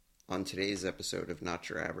On today's episode of Not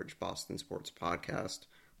Your Average Boston Sports Podcast,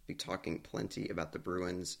 we'll be talking plenty about the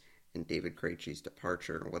Bruins and David Krejci's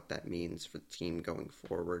departure and what that means for the team going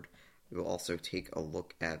forward. We will also take a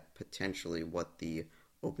look at potentially what the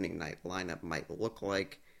opening night lineup might look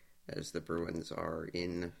like as the Bruins are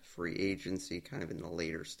in free agency, kind of in the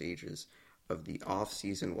later stages of the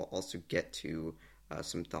offseason. We'll also get to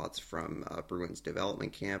some thoughts from Bruins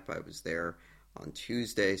development camp. I was there on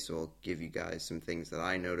Tuesday, so I'll give you guys some things that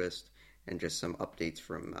I noticed and just some updates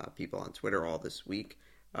from people on Twitter all this week.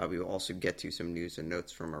 We will also get to some news and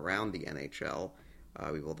notes from around the NHL.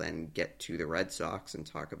 We will then get to the Red Sox and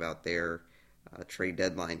talk about their trade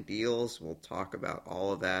deadline deals. We'll talk about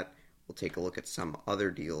all of that. We'll take a look at some other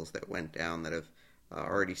deals that went down that have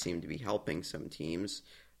already seemed to be helping some teams.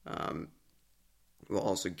 We'll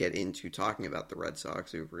also get into talking about the Red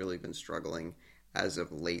Sox, who've really been struggling as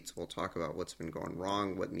of late. We'll talk about what's been going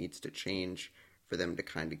wrong, what needs to change for them to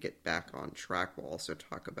kind of get back on track. We'll also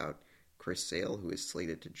talk about Chris Sale, who is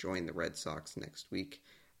slated to join the Red Sox next week,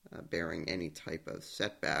 bearing any type of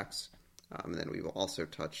setbacks. And then we will also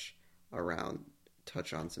touch on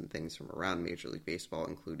some things from around Major League Baseball,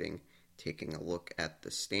 including taking a look at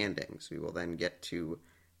the standings. We will then get to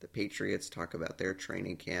the Patriots, talk about their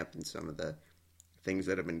training camp and some of the things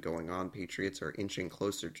that have been going on. Patriots are inching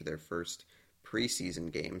closer to their first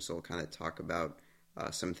preseason game, so we'll kind of talk about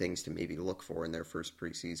some things to maybe look for in their first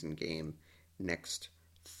preseason game next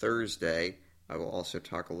Thursday. I will also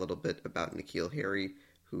talk a little bit about N'Keal Harry,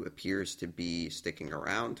 who appears to be sticking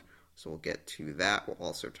around, so we'll get to that. We'll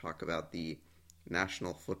also talk about the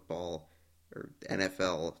National Football or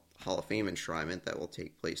NFL Hall of Fame enshrinement that will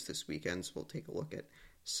take place this weekend, so we'll take a look at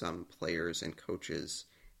some players and coaches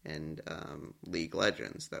and league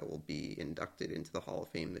legends that will be inducted into the Hall of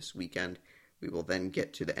Fame this weekend. We will then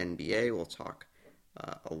get to the NBA. We'll talk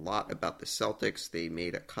a lot about the Celtics. They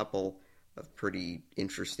made a couple of pretty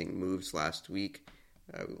interesting moves last week.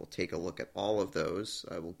 We will take a look at all of those.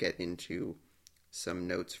 We'll get into some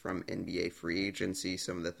notes from NBA free agency,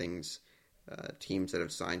 some of the things, teams that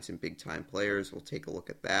have signed some big-time players. We'll take a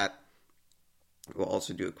look at that. We'll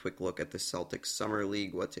also do a quick look at the Celtics Summer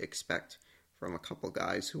League, what to expect from a couple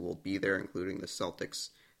guys who will be there, including the Celtics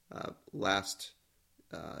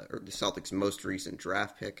the Celtics' most recent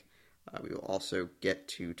draft pick. We will also get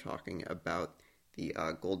to talking about the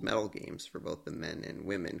gold medal games for both the men and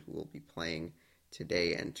women who will be playing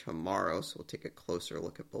today and tomorrow. So we'll take a closer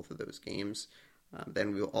look at both of those games.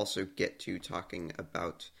 Then we'll also get to talking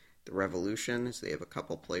about the Revolution, as they have a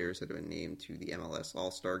couple players that have been named to the MLS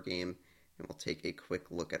All-Star Game, and we'll take a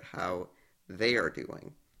quick look at how they are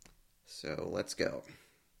doing. So let's go.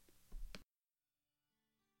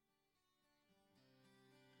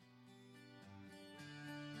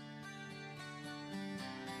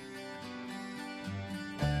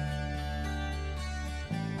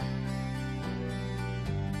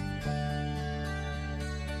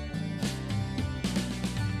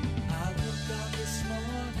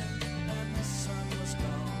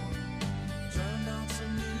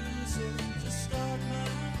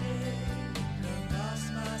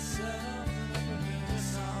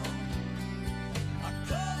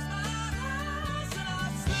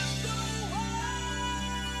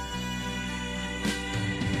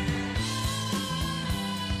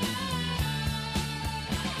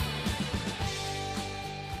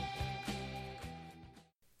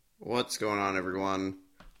 What's going on, everyone?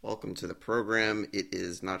 Welcome to the program. It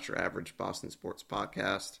is Not Your Average Boston Sports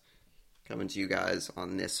Podcast, coming to you guys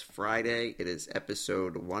on this Friday. It is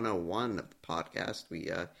episode 101 of the podcast. We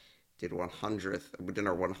did our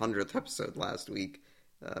 100th episode last week.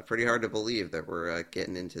 Pretty hard to believe that we're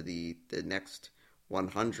getting into the next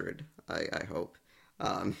 100, I hope.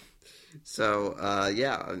 I'm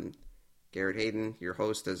Garrett Hayden, your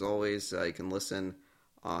host as always. You can listen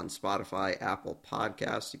on Spotify, Apple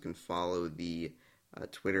Podcasts. You can follow the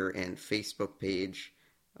Twitter and Facebook page.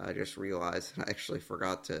 I just realized I actually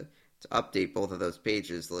forgot to update both of those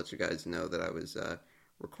pages to let you guys know that I was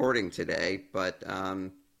recording today. But,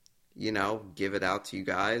 give it out to you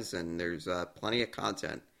guys, and there's plenty of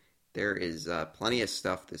content. There is plenty of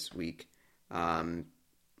stuff this week.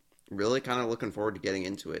 Really kind of looking forward to getting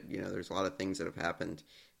into it. There's a lot of things that have happened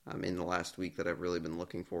in the last week that I've really been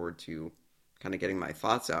looking forward to kind of getting my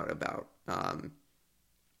thoughts out about. I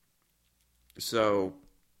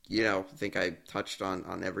think I touched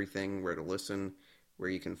on everything, where to listen,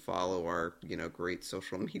 where you can follow our, great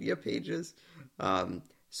social media pages.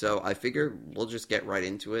 So I figure we'll just get right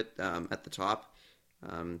into it at the top.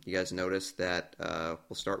 You guys noticed that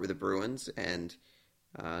we'll start with the Bruins and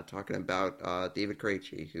talking about David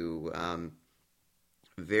Krejci, who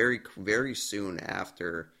very, very soon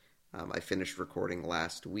after I finished recording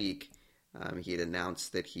last week. He had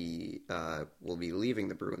announced that he will be leaving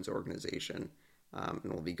the Bruins organization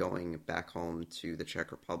and will be going back home to the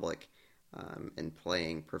Czech Republic and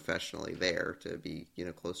playing professionally there to be,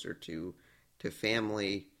 closer to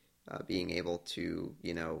family, being able to,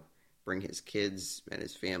 bring his kids and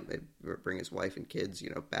his family, bring his wife and kids,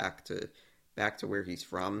 back to where he's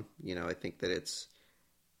from.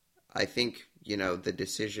 I think, the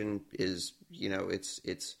decision is,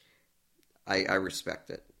 I respect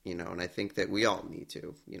it, and I think that we all need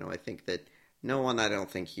to, I think that no one, I don't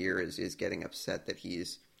think here is getting upset that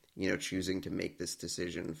he's, choosing to make this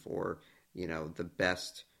decision for, the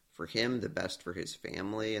best for him, the best for his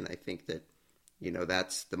family. And I think that,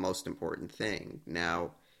 that's the most important thing.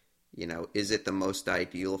 Now, is it the most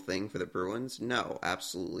ideal thing for the Bruins? No,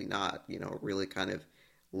 absolutely not. It really kind of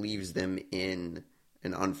leaves them in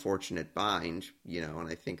an unfortunate bind, and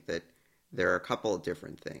I think that there are a couple of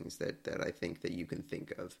different things that I think that you can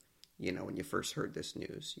think of, when you first heard this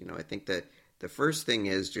news. I think that the first thing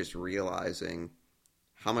is just realizing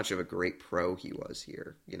how much of a great pro he was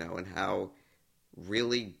here, and how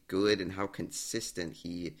really good and how consistent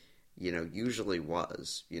he, usually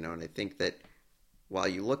was, and I think that while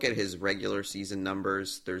you look at his regular season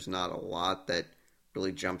numbers, there's not a lot that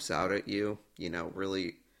really jumps out at you,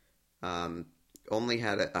 really only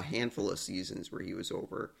had a handful of seasons where he was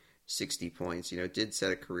over 60 points, did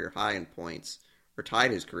set a career high in points, or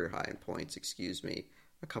tied his career high in points, a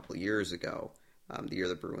couple of years ago, the year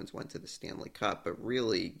the Bruins went to the Stanley Cup. But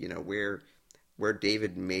really, where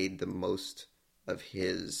David made the most of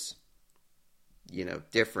his,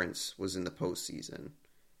 difference was in the postseason,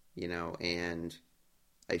 and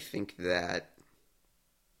I think that,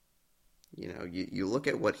 you look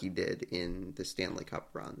at what he did in the Stanley Cup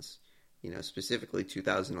runs, specifically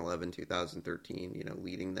 2011, 2013,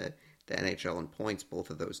 leading the NHL in points both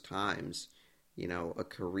of those times, a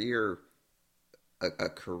career,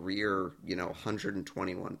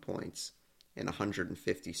 121 points in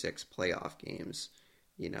 156 playoff games,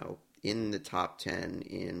 in the top 10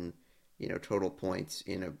 in, total points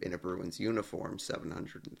in a Bruins uniform,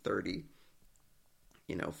 730,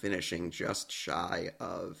 finishing just shy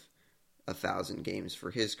of 1,000 games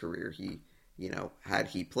for his career. He, had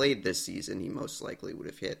he played this season, he most likely would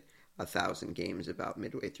have hit 1,000 games about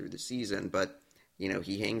midway through the season. But,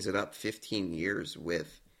 he hangs it up 15 years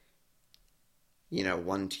with,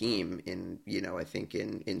 one team. In, I think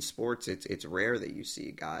in sports, it's rare that you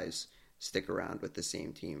see guys stick around with the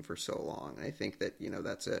same team for so long. And I think that,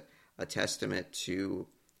 that's a testament to,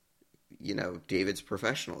 David's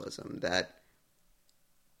professionalism, that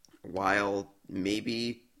while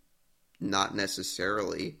maybe not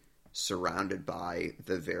necessarily surrounded by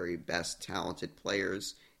the very best talented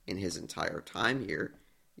players in his entire time here,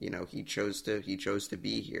 he chose to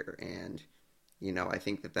be here. And, I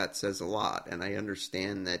think that says a lot. And I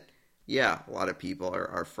understand that, yeah, a lot of people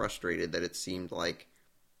are frustrated that it seemed like,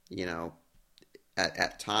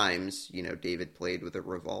 at times, David played with a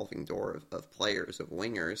revolving door of players, of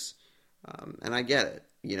wingers. And I get it,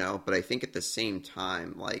 but I think at the same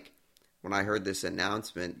time, like, when I heard this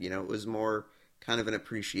announcement, it was more kind of an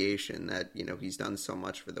appreciation that, he's done so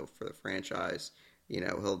much for the franchise.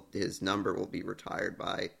 His number will be retired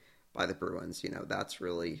by the Bruins. That's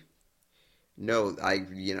really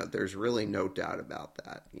there's really no doubt about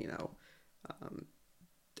that.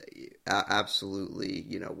 Absolutely,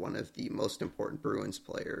 one of the most important Bruins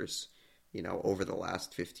players, over the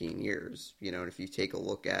last 15 years. And if you take a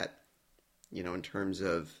look at, in terms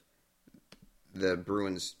of the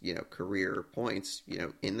Bruins, career points,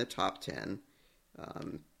 in the top 10,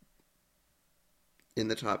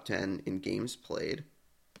 in games played,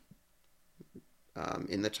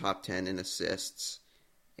 in the top 10 in assists,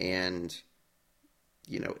 and,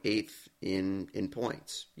 eighth in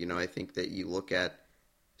points. I think that you look at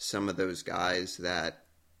some of those guys that,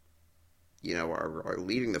 are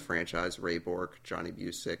leading the franchise: Ray Bourque, Johnny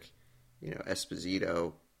Busick,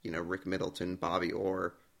 Esposito, Rick Middleton, Bobby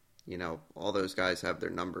Orr. All those guys have their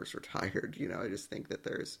numbers retired. I just think that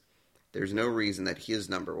there's no reason that his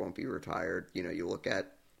number won't be retired. You look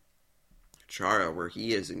at Chara, where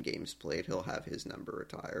he is in games played, he'll have his number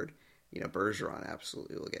retired. Bergeron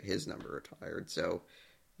absolutely will get his number retired. So,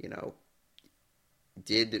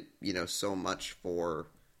 did, so much for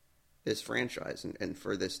this franchise and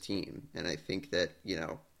for this team. And I think that,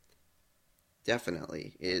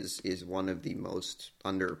 definitely is one of the most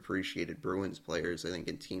underappreciated Bruins players, I think,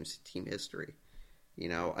 in team history.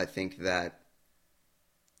 I think that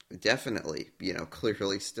definitely,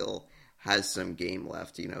 clearly still has some game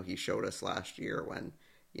left. He showed us last year when,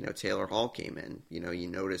 Taylor Hall came in. You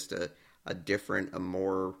noticed a different, a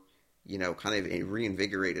more, kind of a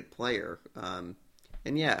reinvigorated player.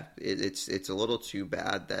 And yeah, it's a little too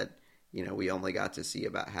bad that we only got to see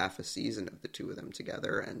about half a season of the two of them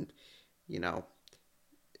together, and you know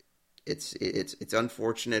it's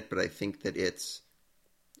unfortunate, but I think that it's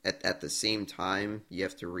at the same time you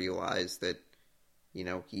have to realize that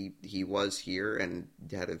he was here and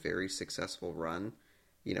had a very successful run.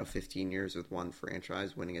 15 years with one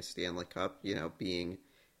franchise, winning a Stanley Cup. Being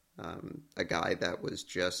a guy that was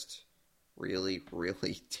just really,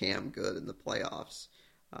 really damn good in the playoffs.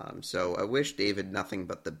 So I wish David nothing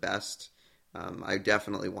but the best. I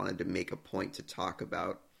definitely wanted to make a point to talk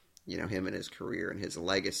about, him and his career and his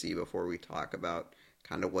legacy before we talk about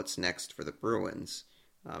kind of what's next for the Bruins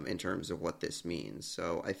in terms of what this means.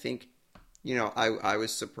 So I think, I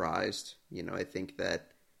was surprised. I think that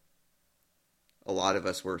a lot of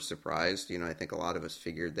us were surprised. I think a lot of us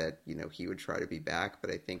figured that, he would try to be back, but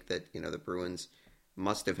I think that, the Bruins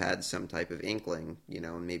must have had some type of inkling,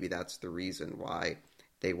 and maybe that's the reason why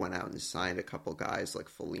they went out and signed a couple guys like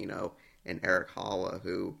Foligno and Erik Haula,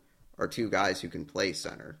 who are two guys who can play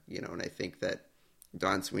center, and I think that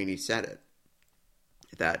Don Sweeney said it,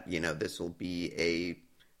 that, this will be a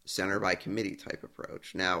center by committee type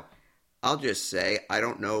approach. Now, I'll just say, I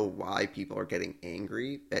don't know why people are getting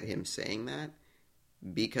angry at him saying that,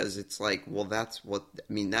 because it's like, well, that's what's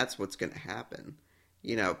going to happen.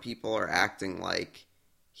 People are acting like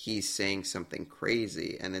he's saying something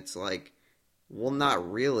crazy, and it's like, well,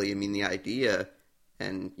 not really. I mean, the idea,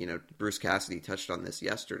 and, Bruce Cassidy touched on this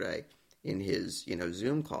yesterday in his,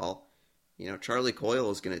 Zoom call, Charlie Coyle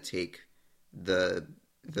is going to take the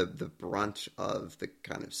brunt of the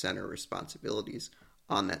kind of center responsibilities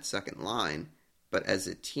on that second line. But as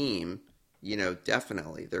a team,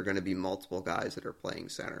 definitely there are going to be multiple guys that are playing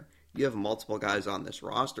center. You have multiple guys on this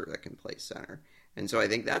roster that can play center. And so I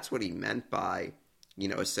think that's what he meant by,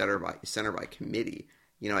 a center by committee.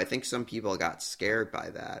 I think some people got scared by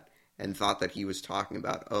that and thought that he was talking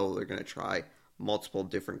about, oh, they're going to try multiple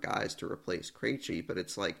different guys to replace Krejci. But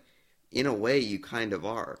it's like, in a way, you kind of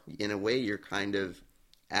are. In a way, you're kind of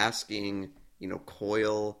asking,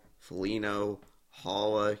 Coyle, Foligno,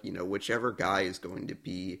 Haula, whichever guy is going to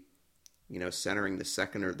be, centering the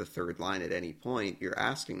second or the third line at any point, you're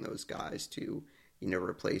asking those guys to,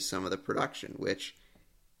 replace some of the production, which,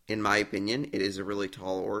 in my opinion, it is a really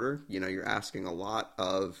tall order. You're asking a lot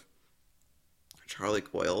of Charlie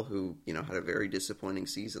Coyle, who, had a very disappointing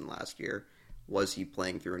season last year. Was he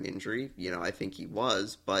playing through an injury? I think he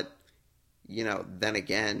was, but, then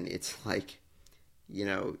again, it's like,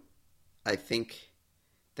 I think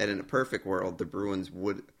that in a perfect world, the Bruins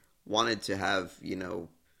wanted to have,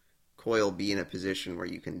 Coyle be in a position where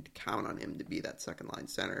you can count on him to be that second line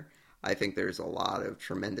center. I think there's a lot of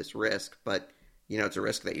tremendous risk, but, it's a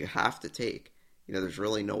risk that you have to take. There's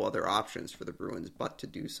really no other options for the Bruins but to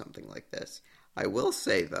do something like this. I will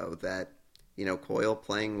say, though, that, Coyle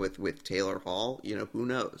playing with Taylor Hall, who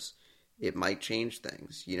knows? It might change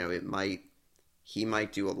things. He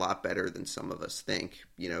might do a lot better than some of us think,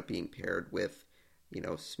 being paired with,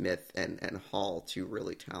 Smith and Hall, two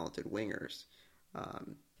really talented wingers.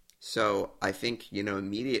 So I think,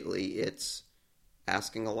 immediately it's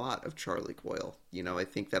asking a lot of Charlie Coyle. I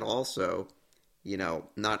think that also,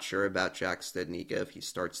 not sure about Jack Studnicka if he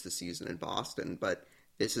starts the season in Boston, but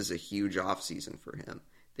this is a huge offseason for him.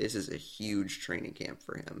 This is a huge training camp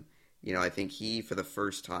for him. I think he, for the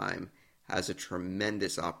first time, has a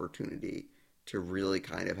tremendous opportunity to really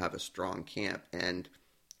kind of have a strong camp and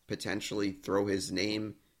potentially throw his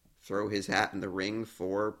hat in the ring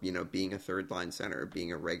for, being a third line center,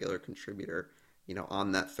 being a regular contributor,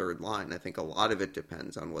 on that third line. I think a lot of it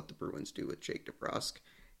depends on what the Bruins do with Jake DeBrusk.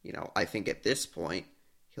 I think at this point,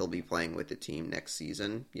 he'll be playing with the team next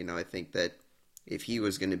season. I think that if he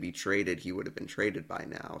was going to be traded, he would have been traded by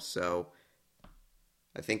now. So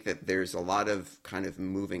I think that there's a lot of kind of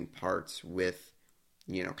moving parts with,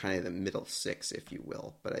 kind of the middle six, if you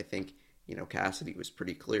will. But I think, Cassidy was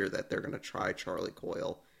pretty clear that they're going to try Charlie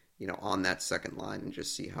Coyle, on that second line and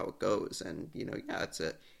just see how it goes. And, yeah,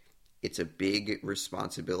 it's a big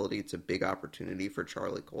responsibility. It's a big opportunity for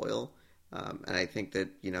Charlie Coyle. And I think that,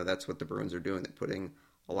 that's what the Bruins are doing. They're putting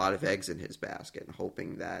a lot of eggs in his basket and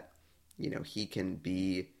hoping that, he can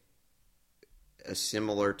be a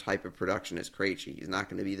similar type of production as Krejci. He's not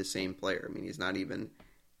going to be the same player. I mean, he's not even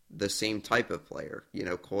the same type of player.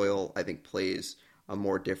 Coyle, I think, plays a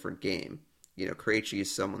more different game. Krejci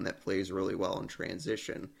is someone that plays really well in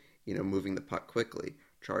transition, moving the puck quickly.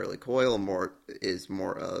 Charlie Coyle is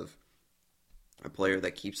more of a player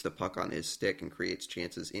that keeps the puck on his stick and creates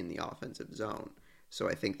chances in the offensive zone. So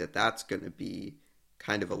I think that that's going to be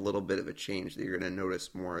kind of a little bit of a change, that you're going to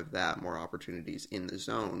notice more of that, more opportunities in the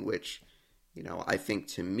zone, which, I think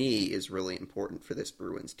to me is really important for this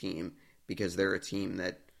Bruins team, because they're a team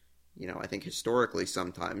that, I think historically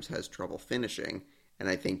sometimes has trouble finishing, and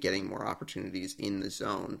I think getting more opportunities in the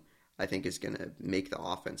zone, I think is going to make the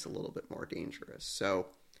offense a little bit more dangerous. So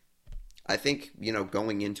I think,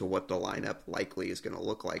 going into what the lineup likely is going to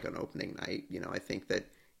look like on opening night, I think that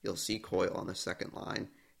you'll see Coyle on the second line.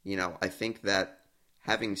 I think that,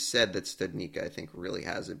 having said that, Studnicka, I think, really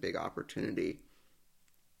has a big opportunity.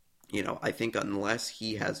 I think unless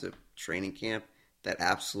he has a training camp that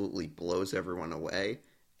absolutely blows everyone away,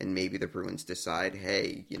 and maybe the Bruins decide,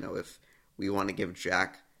 hey, if we want to give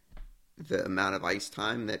Jack the amount of ice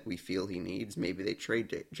time that we feel he needs, maybe they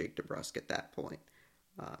trade Jake DeBrusk at that point.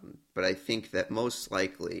 But I think that most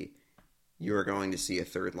likely you're going to see a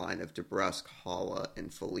third line of DeBrusk, Haula,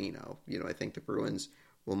 and Foligno. I think the Bruins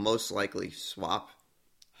will most likely swap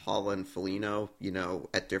Haula and Foligno,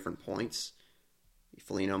 at different points.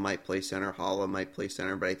 Foligno might play center, Haula might play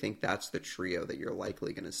center, but I think that's the trio that you're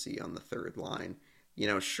likely going to see on the third line.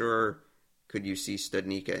 Sure, could you see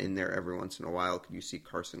Studnicka in there every once in a while? Could you see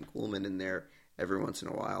Carson Kuhlman in there every once in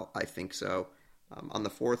a while? I think so. On the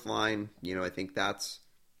fourth line, I think that's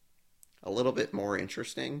a little bit more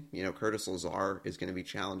interesting. Curtis Lazar is going to be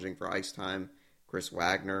challenging for ice time. Chris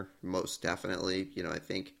Wagner, most definitely. I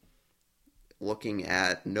think looking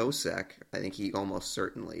at Nosek, I think he almost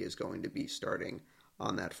certainly is going to be starting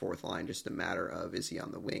on that fourth line. Just a matter of, is he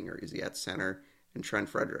on the wing or is he at center? And Trent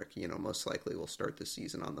Frederick, most likely will start the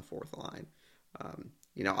season on the fourth line.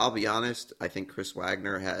 I'll be honest, I think Chris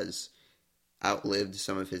Wagner has outlived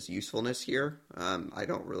some of his usefulness here. I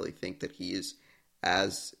don't really think that he is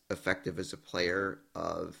as effective as a player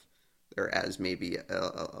or as maybe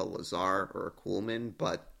a Lazar or a Kuhlman,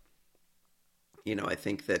 but I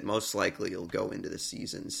think that most likely you'll go into the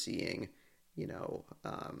season seeing,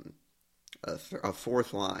 a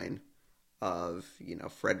fourth line of,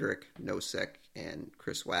 Frederick, Nosek, and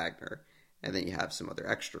Chris Wagner, and then you have some other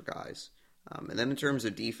extra guys. And then in terms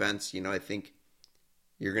of defense, I think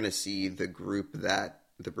you're going to see the group that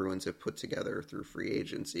the Bruins have put together through free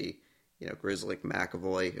agency. Grzelcyk,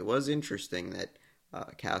 McAvoy. It was interesting that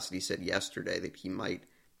Cassidy said yesterday that he might,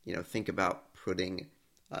 think about putting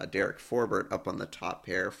Derek Forbort up on the top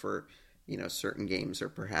pair for, certain games or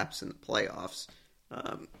perhaps in the playoffs.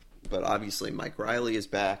 But obviously Mike Riley is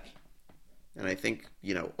back. And I think,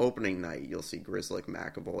 opening night, you'll see Grzelcyk,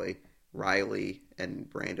 McAvoy, Riley, and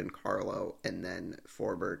Brandon Carlo, and then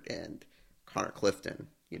Forbort and Connor Clifton,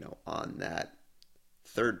 on that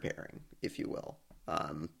third pairing, if you will.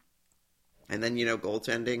 And then,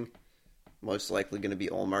 goaltending, most likely going to be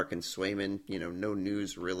Ullmark and Swayman. No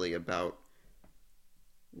news really about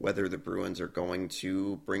whether the Bruins are going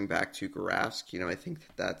to bring back Tuukka Rask. I think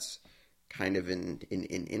that's kind of an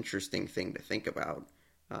interesting thing to think about.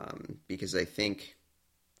 Because I think,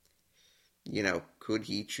 could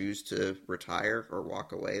he choose to retire or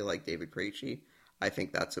walk away like David Krejci? I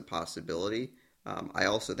think that's a possibility. I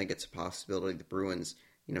also think it's a possibility the Bruins,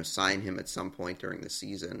 sign him at some point during the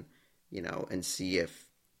season, and see if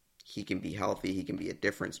he can be healthy, he can be a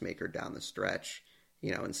difference maker down the stretch,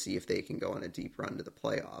 and see if they can go on a deep run to the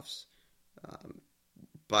playoffs.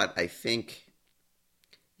 But I think,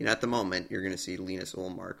 at the moment, you're going to see Linus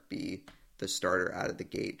Ullmark be the starter out of the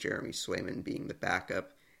gate, Jeremy Swayman being the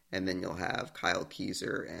backup, and then you'll have Kyle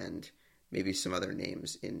Keyser and maybe some other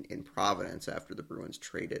names in Providence after the Bruins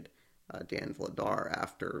traded Dan Vladar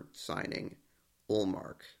after signing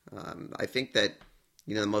Ullmark. I think that,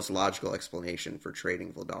 the most logical explanation for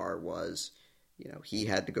trading Vladar was, he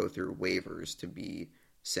had to go through waivers to be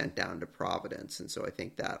sent down to Providence, and so I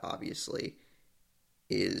think that obviously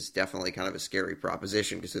is definitely kind of a scary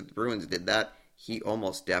proposition, because if the Bruins did that, he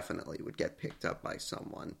almost definitely would get picked up by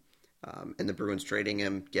someone. And the Bruins trading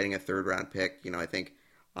him, getting a third-round pick, I think,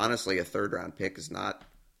 honestly, a third-round pick is not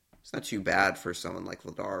too bad for someone like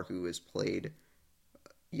Vladar, who has played,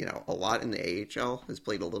 a lot in the AHL, has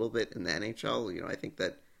played a little bit in the NHL. I think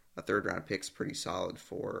that a third-round pick's pretty solid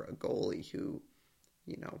for a goalie who,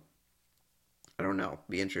 I don't know,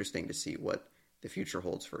 be interesting to see what the future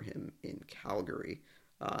holds for him in Calgary.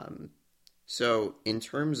 So in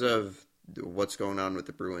terms of what's going on with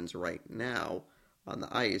the Bruins right now on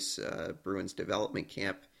the ice, Bruins development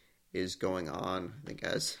camp is going on. I think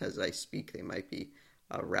as I speak, they might be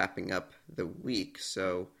wrapping up the week.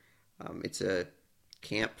 So it's a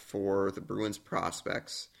camp for the Bruins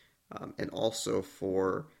prospects, and also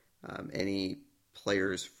for any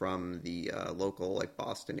players from the local,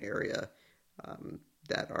 Boston area,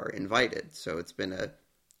 that are invited. So it's been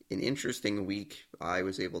an interesting week. I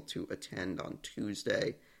was able to attend on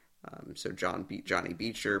Tuesday. So Johnny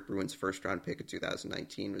Beecher, Bruins first round pick of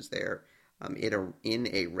 2019, was there in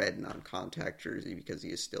a red non-contact jersey because he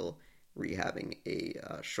is still rehabbing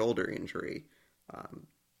a shoulder injury.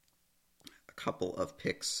 A couple of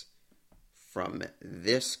picks from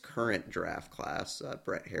this current draft class: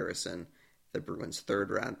 Brett Harrison, the Bruins'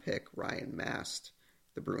 third-round pick; Ryan Mast,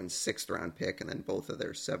 the Bruins' sixth-round pick; and then both of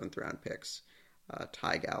their seventh-round picks,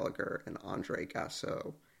 Ty Gallagher and Andre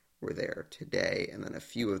Gasso, were there today. And then a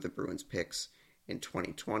few of the Bruins' picks in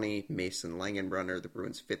 2020: Mason Langenbrunner, the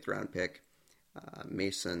Bruins' fifth-round pick;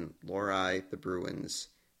 Mason Lohrei, the Bruins'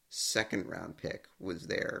 second-round pick, was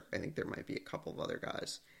there. I think there might be a couple of other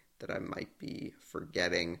guys that I might be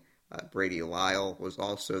forgetting. Brady Lyle was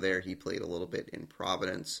also there. He played a little bit in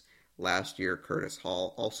Providence last year. Curtis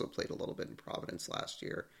Hall also played a little bit in Providence last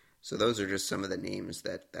year. So those are just some of the names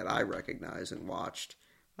that I recognize and watched.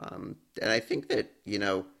 And I think that,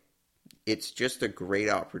 it's just a great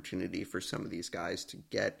opportunity for some of these guys to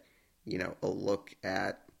get, a look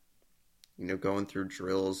at, going through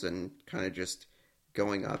drills and kind of just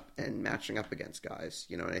going up and matching up against guys,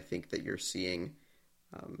 and I think that you're seeing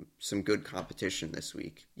some good competition this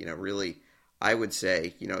week. Really, I would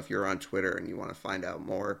say, if you're on Twitter and you want to find out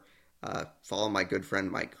more, follow my good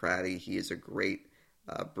friend Mike Craddy. He is a great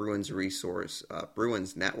Bruins resource.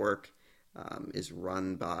 Bruins Network is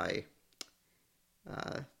run by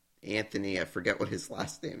Anthony. I forget what his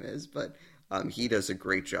last name is, but he does a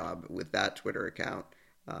great job with that Twitter account.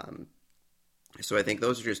 So I think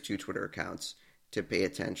those are just two Twitter accounts to pay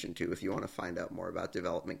attention to if you want to find out more about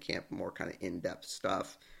development camp, more kind of in-depth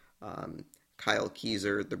stuff. Kyle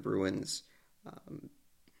Keyser, the Bruins.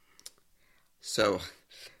 So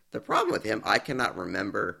the problem with him, I cannot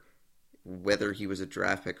remember whether he was a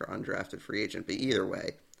draft pick or undrafted free agent, but either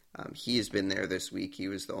way, he has been there this week. He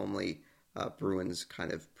was the only Bruins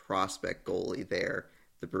kind of prospect goalie there.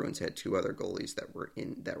 The Bruins had two other goalies that were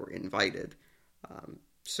invited.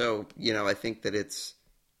 So I think that it's,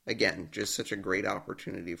 again, just such a great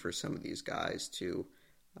opportunity for some of these guys to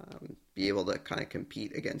be able to kind of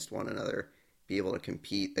compete against one another, be able to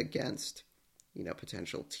compete against,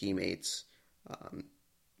 potential teammates.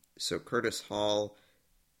 So Curtis Hall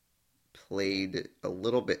played a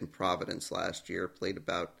little bit in Providence last year, played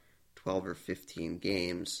about 12 or 15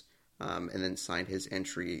 games, and then signed his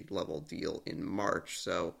entry-level deal in March.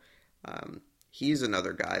 So he's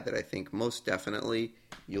another guy that I think most definitely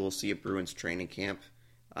you'll see at Bruins training camp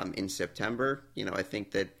in September. I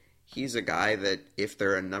think that he's a guy that if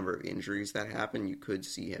there are a number of injuries that happen, you could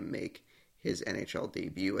see him make his NHL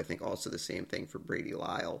debut. I think also the same thing for Brady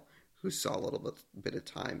Lyle, who saw a little bit of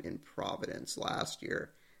time in Providence last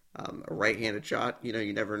year. A right-handed shot,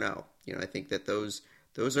 you never know. I think that those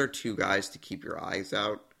are two guys to keep your eyes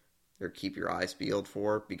out or keep your eyes peeled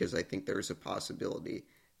for, because I think there's a possibility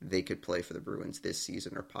they could play for the Bruins this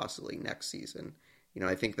season or possibly next season.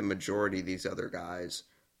 I think the majority of these other guys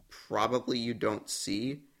probably you don't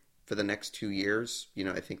see for the next 2 years.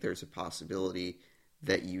 I think there's a possibility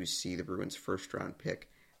that you see the Bruins' first-round pick,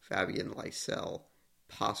 Fabian Lysell,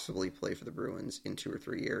 possibly play for the Bruins in 2 or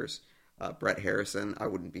 3 years. Brett Harrison, I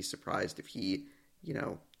wouldn't be surprised if he,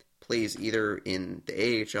 plays either in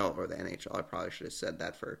the AHL or the NHL. I probably should have said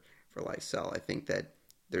that for Lysell. I think that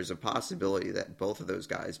there's a possibility that both of those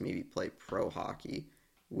guys maybe play pro hockey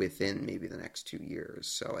within maybe the next 2 years.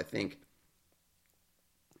 So I think,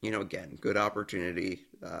 again, good opportunity.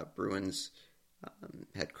 Bruins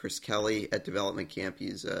had Chris Kelly at development camp.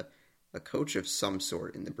 He's a coach of some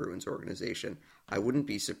sort in the Bruins organization. I wouldn't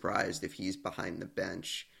be surprised if he's behind the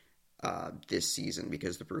bench this season,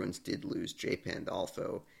 because the Bruins did lose Jay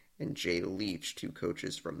Pandolfo and Jay Leach, two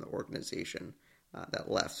coaches from the organization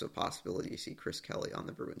that left. So possibility you see Chris Kelly on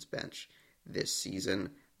the Bruins bench this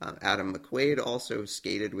season. Adam McQuaid also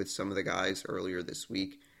skated with some of the guys earlier this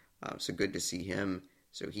week, so good to see him.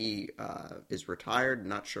 So he is retired.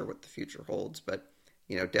 Not sure what the future holds, but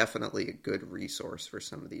definitely a good resource for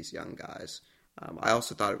some of these young guys. I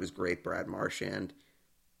also thought it was great Brad Marchand,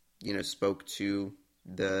 spoke to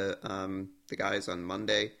the guys on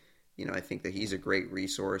Monday. I think that he's a great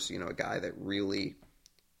resource. A guy that really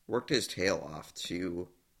worked his tail off to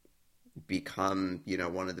become,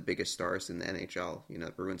 one of the biggest stars in the NHL.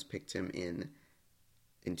 The Bruins picked him in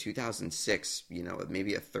 2006,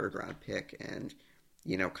 maybe a third-round pick, and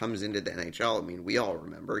comes into the NHL. I mean, we all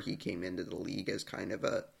remember he came into the league as kind of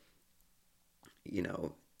a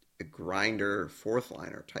grinder,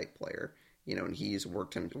 fourth-liner type player, and he's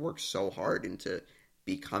worked so hard into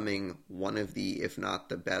becoming one of the, if not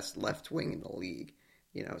the best left wing in the league.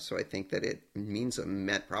 So I think that it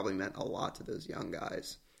probably meant a lot to those young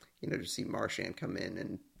guys. to see Marchand come in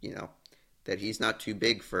and, that he's not too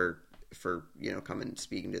big for coming and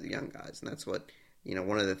speaking to the young guys. And that's what,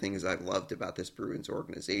 one of the things I've loved about this Bruins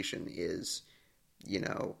organization is,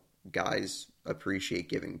 guys appreciate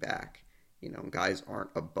giving back. Guys aren't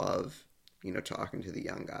above, talking to the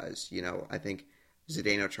young guys. I think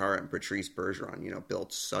Zdeno Chara and Patrice Bergeron,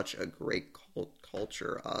 built such a great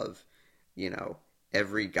culture of,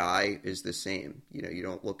 every guy is the same. You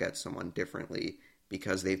don't look at someone differently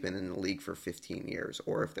because they've been in the league for 15 years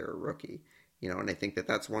or if they're a rookie. And I think that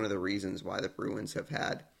that's one of the reasons why the Bruins have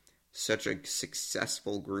had such a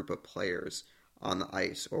successful group of players on the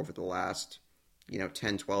ice over the last,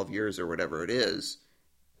 10, 12 years or whatever it is,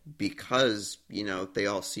 because, they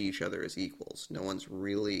all see each other as equals. No one's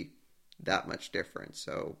really that much different.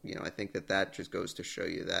 So, I think that just goes to show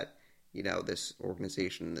you that, this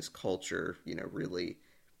organization, this culture, really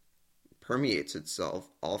permeates itself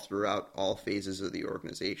all throughout all phases of the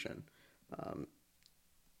organization.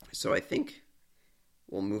 So I think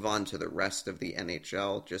we'll move on to the rest of the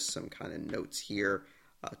NHL. Just some kind of notes here.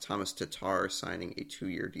 Thomas Tatar signing a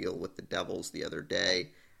 2-year deal with the Devils the other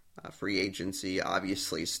day. Free agency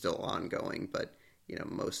obviously still ongoing, but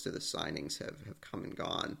most of the signings have come and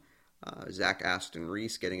gone. Zach Aston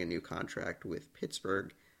Reese getting a new contract with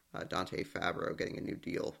Pittsburgh. Dante Fabro getting a new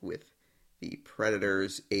deal with the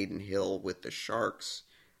Predators. Aiden Hill with the Sharks.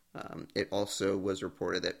 It also was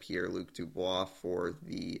reported that Pierre-Luc Dubois for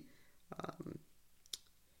the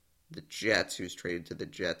Jets, who's traded to the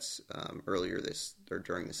Jets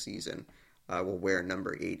during the season, will wear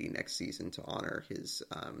number 80 next season to honor his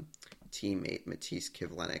teammate Matisse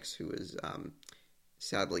Kivlenieks, who was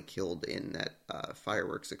sadly killed in that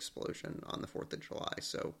fireworks explosion on the 4th of July.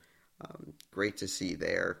 So great to see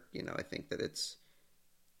there. I think that it's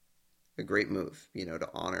a great move, to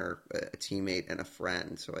honor a teammate and a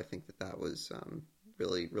friend. So I think that was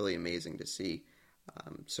really, really amazing to see.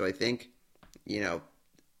 So I think,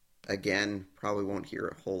 again, probably won't hear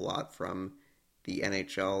a whole lot from the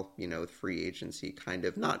NHL, free agency kind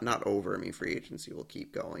of not over. I mean, free agency will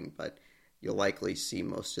keep going, but you'll likely see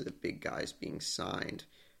most of the big guys being signed.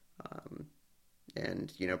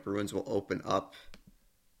 And, Bruins will open up,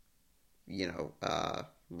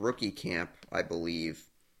 rookie camp, I believe,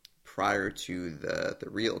 prior to the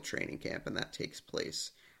real training camp, and that takes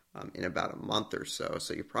place in about a month or so.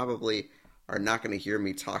 So you probably are not going to hear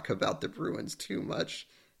me talk about the Bruins too much,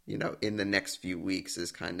 in the next few weeks,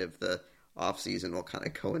 as kind of the offseason will kind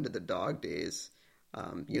of go into the dog days.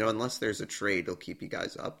 Unless there's a trade, I'll keep you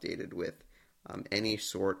guys updated with any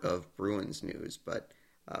sort of Bruins news. But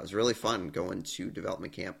it was really fun going to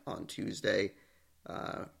development camp on Tuesday.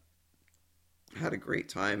 Had a great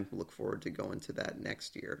time. Look forward to going to that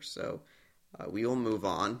next year. So we will move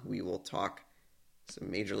on. We will talk some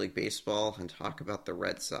Major League Baseball and talk about the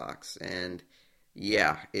Red Sox. And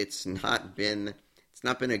yeah, it's not been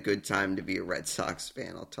a good time to be a Red Sox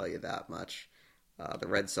fan, I'll tell you that much. The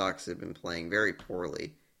Red Sox have been playing very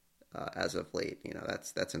poorly as of late.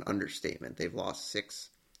 That's an understatement. They've lost 6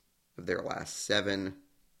 of their last 7,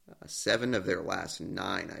 7 of their last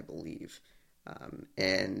 9, I believe.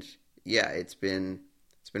 And yeah, it's been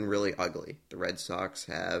really ugly. The Red Sox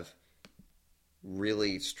have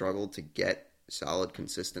really struggled to get solid,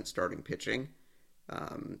 consistent starting pitching.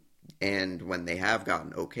 And when they have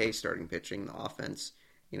gotten okay starting pitching, the offense,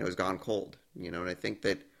 has gone cold. And I think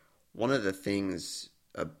that one of the things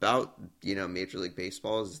about, Major League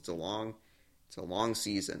Baseball is it's a long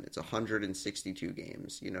season. It's 162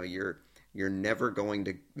 games. You're never going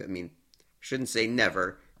to, I shouldn't say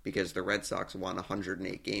never, because the Red Sox won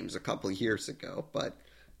 108 games a couple of years ago, but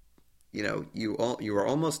you are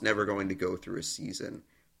almost never going to go through a season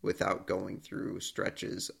without going through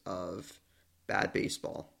stretches of bad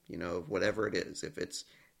baseball, whatever it is. If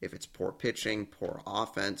it's poor pitching, poor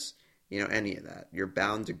offense, any of that. You're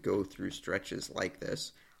bound to go through stretches like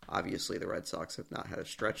this. Obviously, the Red Sox have not had a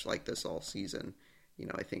stretch like this all season.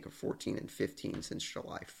 I think of 14 and 15 since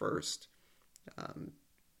July 1st.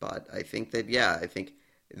 But I think that, I think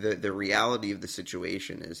the reality of the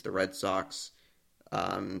situation is the Red Sox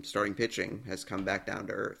starting pitching has come back down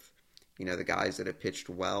to earth. The guys that have pitched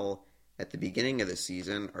well at the beginning of the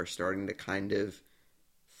season are starting to kind of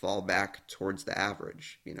fall back towards the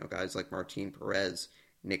average. Guys like Martin Perez,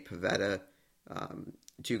 Nick Pivetta,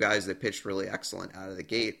 2 guys that pitched really excellent out of the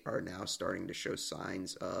gate are now starting to show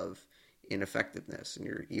signs of ineffectiveness. And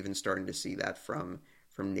you're even starting to see that from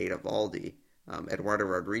Nate Eovaldi. Eduardo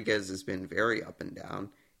Rodriguez has been very up and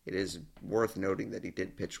down. It is worth noting that he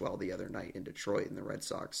did pitch well the other night in Detroit, and the Red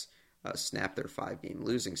Sox snapped their 5-game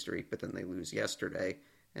losing streak, but then they lose yesterday,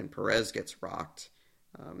 and Perez gets rocked.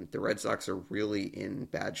 The Red Sox are really in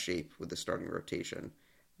bad shape with the starting rotation,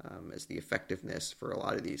 as the effectiveness for a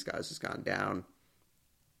lot of these guys has gone down.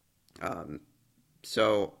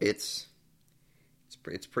 So it's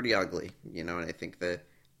pretty ugly, and I think that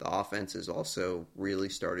the offense has also really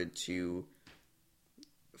started to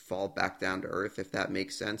fall back down to earth, if that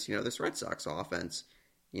makes sense. This Red Sox offense,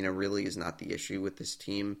 really is not the issue with this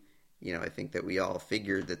team. I think that we all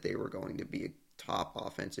figured that they were going to be a top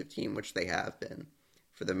offensive team, which they have been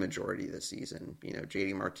for the majority of the season.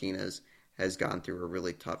 JD Martinez has gone through a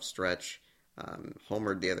really tough stretch.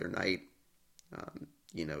 Homered the other night.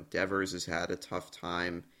 Devers has had a tough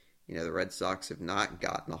time. The Red Sox have not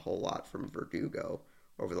gotten a whole lot from Verdugo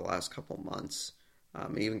over the last couple months.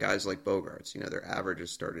 Even guys like Bogaerts, their average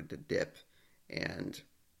has started to dip. And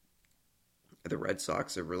the Red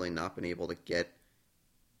Sox have really not been able to get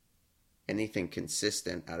anything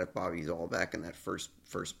consistent out of Bobby Dalbec in that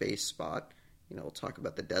first base spot. We'll talk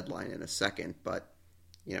about the deadline in a second, but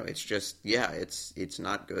it's just, it's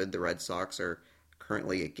not good. The Red Sox are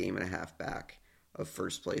currently a game and a half back of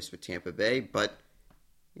first place with Tampa Bay, but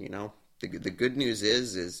the good news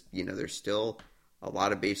is there's still a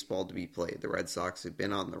lot of baseball to be played. The Red Sox have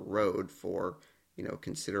been on the road for a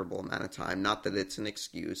considerable amount of time. Not that it's an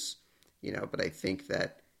excuse, but I think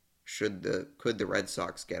that could the Red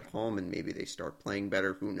Sox get home and maybe they start playing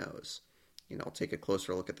better? Who knows? I'll take a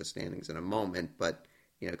closer look at the standings in a moment, but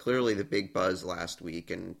clearly the big buzz last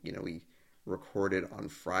week, and we recorded on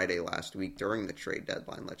Friday last week during the trade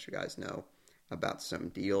deadline, let you guys know about some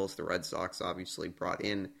deals. The Red Sox obviously brought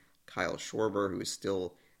in Kyle Schwarber, who is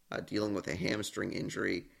still dealing with a hamstring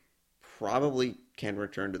injury, probably can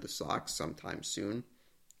return to the Sox sometime soon.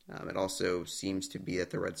 It also seems to be that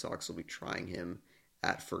the Red Sox will be trying him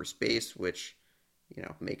at first base, which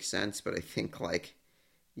makes sense, but I think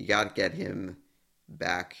you got to get him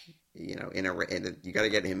back, you got to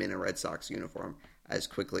get him in a Red Sox uniform as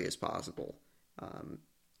quickly as possible,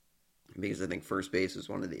 because I think first base is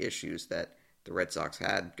one of the issues that the Red Sox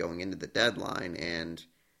had going into the deadline, and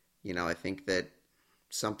I think that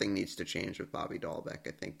something needs to change with Bobby Dalbec.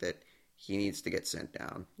 I think that he needs to get sent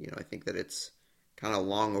down. I think that it's kind of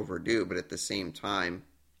long overdue, but at the same time,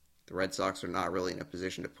 the Red Sox are not really in a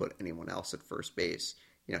position to put anyone else at first base,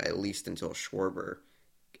 at least until Schwarber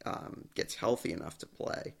gets healthy enough to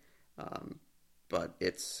play. But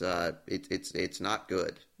it's not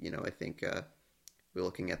good. I think we're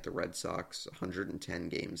looking at the Red Sox 110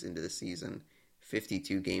 games into the season,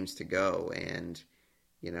 52 games to go, and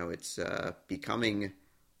it's becoming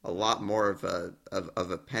a lot more of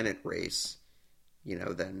a pennant race,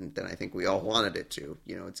 than I think we all wanted it to.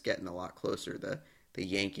 It's getting a lot closer. The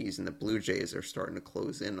Yankees and the Blue Jays are starting to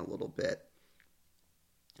close in a little bit.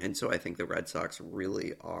 And so I think the Red Sox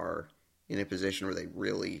really are in a position where they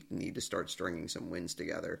really need to start stringing some wins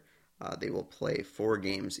together. They will play 4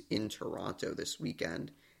 games in Toronto this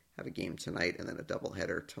weekend, have a game tonight, and then a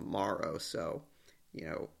doubleheader tomorrow. So,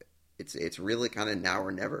 it's really kind of now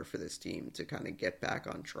or never for this team to kind of get back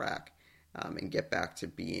on track and get back to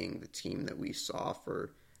being the team that we saw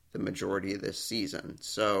for the majority of this season.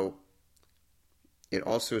 So it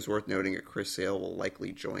also is worth noting that Chris Sale will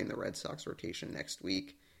likely join the Red Sox rotation next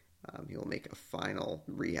week. He will make a final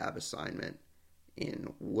rehab assignment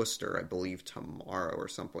in Worcester, I believe, tomorrow or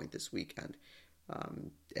some point this weekend.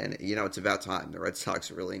 And it's about time. The Red Sox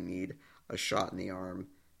really need a shot in the arm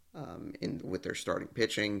with their starting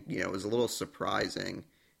pitching. It was a little surprising,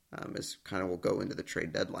 as kind of we'll go into the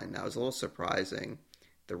trade deadline now. It was a little surprising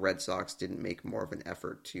the Red Sox didn't make more of an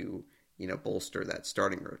effort to, bolster that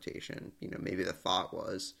starting rotation. Maybe the thought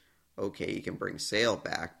was, okay, you can bring Sale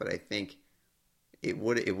back, but I think it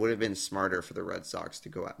would have been smarter for the Red Sox to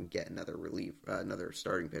go out and get another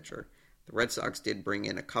starting pitcher. The Red Sox did bring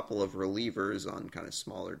in a couple of relievers on kind of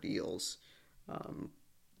smaller deals,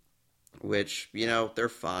 which, they're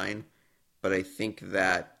fine. But I think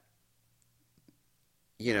that,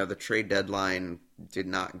 the trade deadline did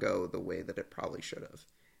not go the way that it probably should have.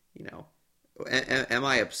 Am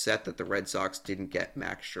I upset that the Red Sox didn't get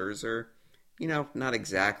Max Scherzer? Not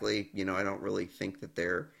exactly. I don't really think that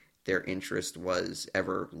their interest was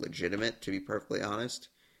ever legitimate, to be perfectly honest.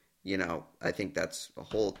 I think that's a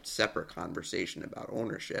whole separate conversation about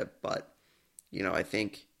ownership. But, I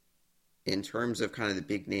think in terms of kind of the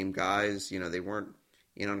big name guys, they weren't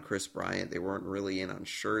in on Chris Bryant. They weren't really in on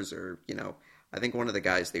Scherzer. I think one of the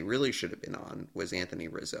guys they really should have been on was Anthony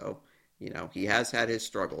Rizzo. He has had his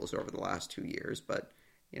struggles over the last 2 years, but,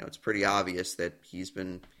 it's pretty obvious that he's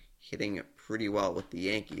been hitting pretty well with the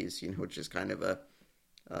Yankees, which is kind of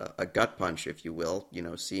a gut punch, if you will,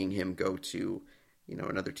 seeing him go to,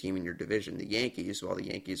 another team in your division, the Yankees, while the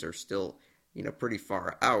Yankees are still pretty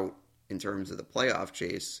far out in terms of the playoff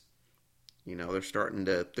chase, they're starting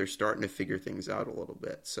to figure things out a little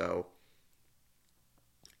bit. So,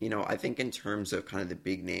 I think in terms of kind of the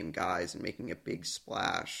big name guys and making a big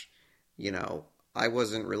splash, I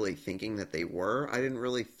wasn't really thinking that they were. I didn't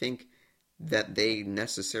really think that they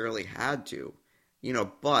necessarily had to,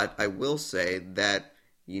 but I will say that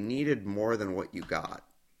you needed more than what you got.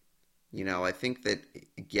 I think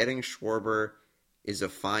that getting Schwarber is a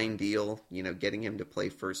fine deal. Getting him to play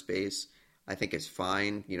first base, I think is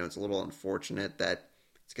fine. It's a little unfortunate that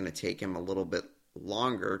it's going to take him a little bit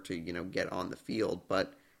longer to, get on the field,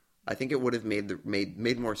 but I think it would have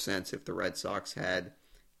made more sense if the Red Sox had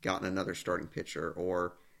gotten another starting pitcher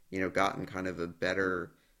or, gotten kind of a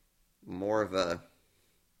better, more of a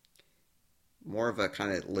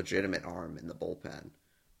kind of legitimate arm in the bullpen.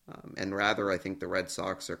 And rather, I think the Red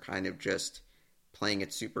Sox are kind of just playing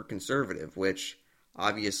it super conservative, which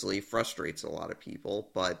obviously frustrates a lot of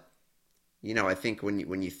people. But, I think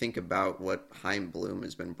when you think about what Chaim Bloom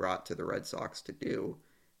has been brought to the Red Sox to do,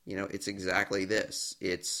 it's exactly this.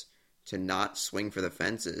 It's to not swing for the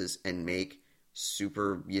fences and make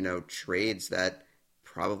super, trades that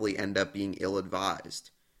probably end up being ill-advised,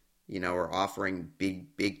 or offering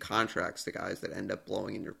big contracts to guys that end up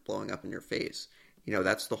blowing up in your face.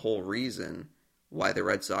 That's the whole reason why the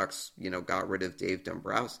Red Sox, got rid of Dave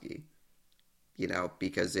Dombrowski,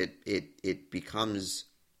 because it becomes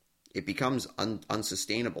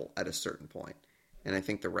unsustainable at a certain point. And I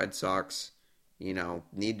think the Red Sox,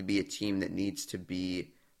 need to be a team that needs to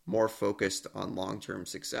be more focused on long-term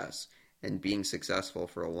success and being successful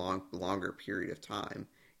for a longer period of time,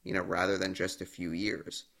 rather than just a few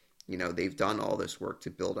years. They've done all this work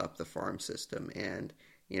to build up the farm system, and,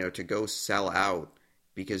 to go sell out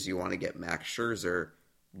because you want to get Max Scherzer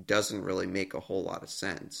doesn't really make a whole lot of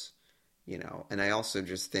sense, And I also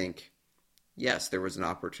just think, yes, there was an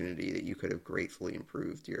opportunity that you could have gratefully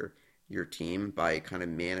improved your team by kind of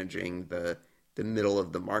managing the middle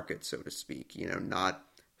of the market, so to speak, not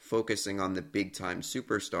focusing on the big time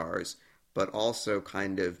superstars, but also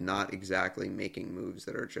kind of not exactly making moves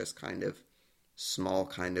that are just kind of small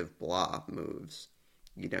kind of blah moves.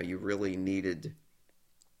 You really needed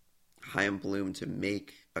Chaim Bloom to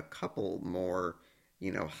make a couple more,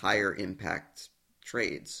 higher impact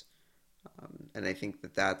trades. And I think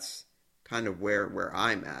that that's kind of where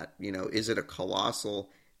I'm at. Is it a colossal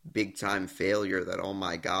big time failure that, oh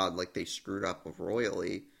my God, like they screwed up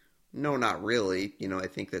royally? No, not really. I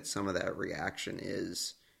think that some of that reaction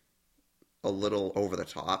is a little over the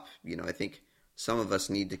top. I think some of us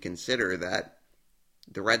need to consider that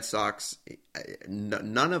the Red Sox,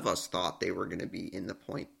 none of us thought they were going to be in the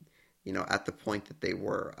point, at the point that they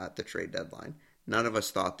were at the trade deadline. None of us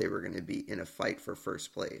thought they were going to be in a fight for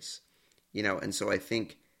first place, and so I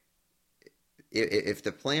think if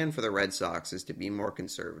the plan for the Red Sox is to be more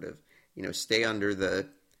conservative, stay under the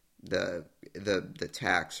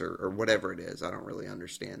tax or whatever it is. I don't really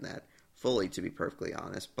understand that fully, to be perfectly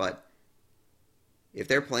honest. But if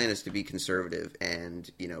their plan is to be conservative and,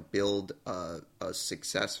 build a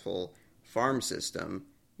successful farm system,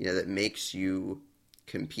 that makes you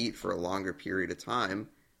compete for a longer period of time,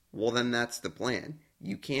 well, then that's the plan.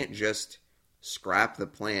 You can't just scrap the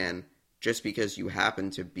plan just because you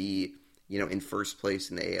happen to be, in first place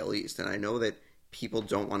in the AL East. And I know that people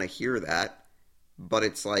don't want to hear that, but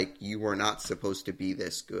it's like you were not supposed to be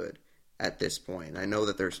this good at this point. I know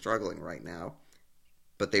that they're struggling right now,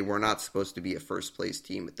 but they were not supposed to be a first place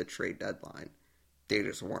team at the trade deadline. They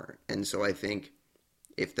just weren't. And so I think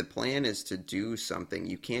if the plan is to do something,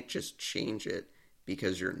 you can't just change it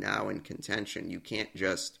because you're now in contention. You can't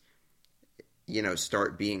just,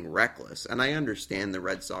 start being reckless. And I understand the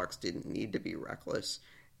Red Sox didn't need to be reckless.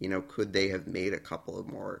 Could they have made a couple of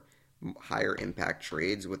more higher impact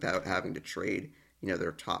trades without having to trade,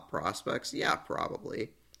 their top prospects? Yeah,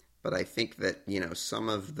 probably. But I think that, some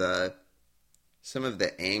of the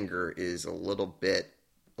anger is a little bit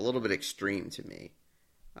extreme to me.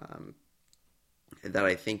 That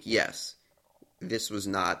I think, yes, this was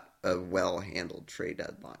not a well-handled trade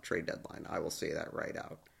deadline. I will say that right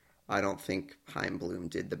out. I don't think Chaim Bloom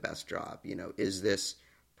did the best job. Is this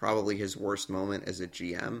probably his worst moment as a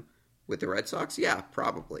GM with the Red Sox? Yeah,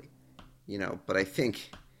 probably. But I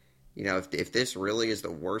think, if this really is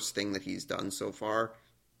the worst thing that he's done so far,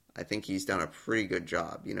 I think he's done a pretty good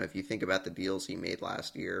job. If you think about the deals he made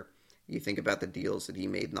last year, you think about the deals that he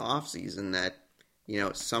made in the offseason that,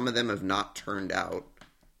 some of them have not turned out,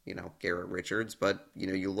 Garrett Richards, but,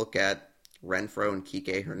 you look at Renfroe and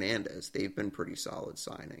Kike Hernandez, they've been pretty solid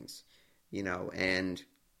signings, and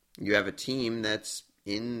you have a team that's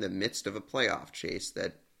in the midst of a playoff chase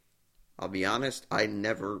that I'll be honest, I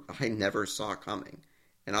never saw coming.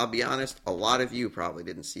 And I'll be honest, a lot of you probably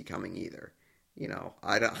didn't see coming either.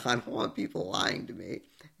 I don't want people lying to me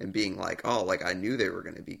and being like, oh, like I knew they were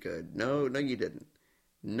going to be good. No, no, you didn't.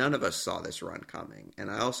 None of us saw this run coming. And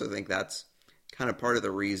I also think that's kind of part of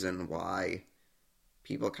the reason why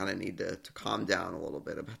people kind of need to calm down a little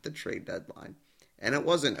bit about the trade deadline. And it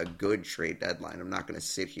wasn't a good trade deadline. I'm not going to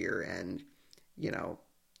sit here and, you know,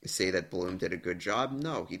 say that Bloom did a good job.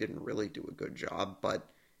 No, he didn't really do a good job. But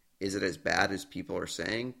is it as bad as people are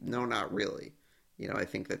saying? No, not really. I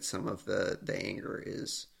think that some of the anger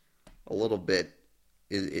is a little bit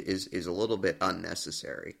is a little bit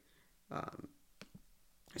unnecessary. Um,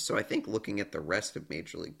 so I think looking at the rest of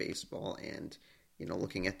Major League Baseball and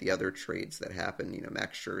looking at the other trades that happened,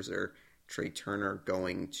 Max Scherzer, Trey Turner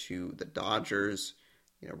going to the Dodgers,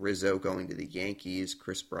 Rizzo going to the Yankees,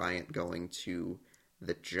 Chris Bryant going to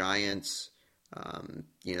the Giants.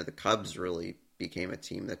 The Cubs really became a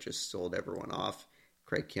team that just sold everyone off.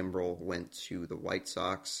 Craig Kimbrell went to the White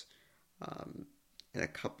Sox, and a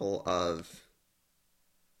couple of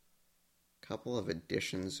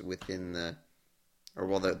additions within the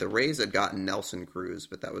Rays had gotten Nelson Cruz,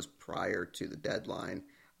 but that was prior to the deadline.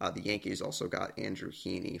 The Yankees also got Andrew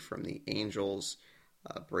Heaney from the Angels.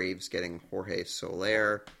 Braves getting Jorge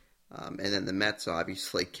Soler, and then the Mets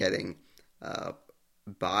obviously getting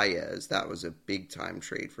Baez. That was a big time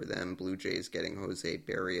trade for them. Blue Jays getting Jose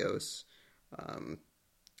Barrios.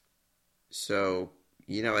 So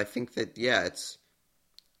I think that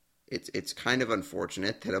it's kind of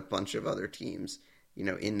unfortunate that a bunch of other teams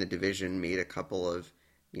in the division made a couple of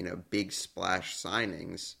big splash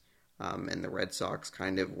signings, and the Red Sox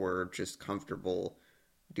kind of were just comfortable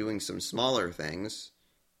doing some smaller things.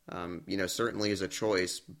 Certainly is a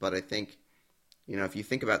choice, but I think if you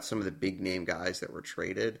think about some of the big name guys that were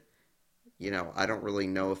traded, I don't really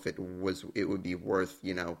know if it would be worth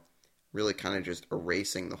really kind of just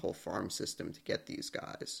erasing the whole farm system to get these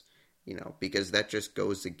guys, because that just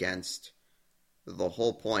goes against the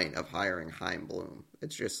whole point of hiring Chaim Bloom.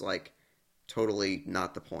 It's just like totally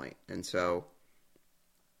not the point. And so,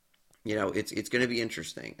 it's going to be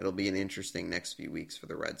interesting. It'll be an interesting next few weeks for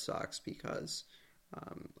the Red Sox because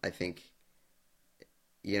I think,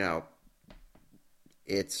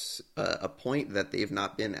 it's a point that they've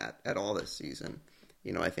not been at all this season.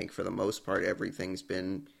 I think for the most part, everything's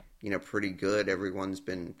been pretty good. Everyone's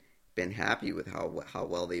been happy with how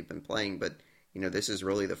well they've been playing, but this is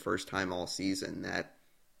really the first time all season that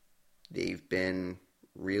they've been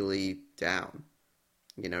really down.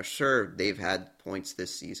 Sure, they've had points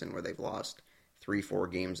this season where they've lost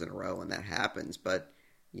 3-4 games in a row, and that happens, but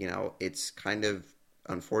it's kind of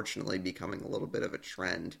unfortunately becoming a little bit of a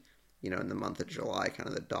trend. In the month of July, kind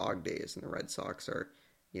of the dog days, and the Red Sox are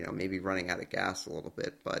maybe running out of gas a little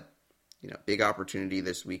bit, but big opportunity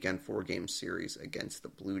this weekend, 4-game series against the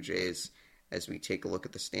Blue Jays. As we take a look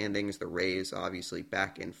at the standings, the Rays obviously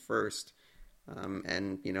back in first.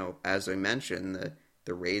 And, as I mentioned,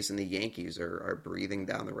 the Rays and the Yankees are breathing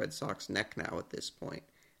down the Red Sox neck now at this point.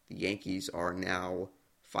 The Yankees are now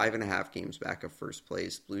 5.5 games back of first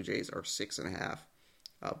place. Blue Jays are 6.5.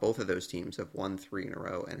 Both of those teams have won 3 in a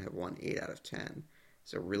row and have won 8 out of 10.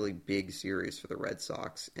 So really big series for the Red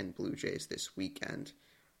Sox and Blue Jays this weekend.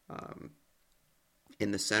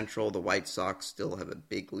 In the Central, the White Sox still have a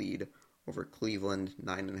big lead over Cleveland,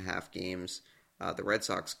 9.5 games. The Red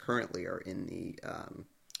Sox currently are in the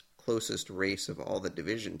closest race of all the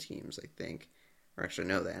division teams, I think. Or actually,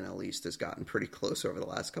 no, the NL East has gotten pretty close over the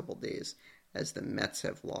last couple of days as the Mets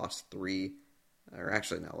have lost 3. Or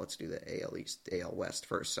actually, no, let's do the AL East, AL West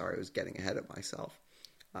first. Sorry, I was getting ahead of myself.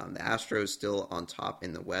 The Astros still on top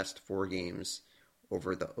in the West, 4 games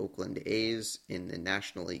over the Oakland A's. In the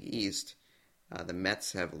National League East, the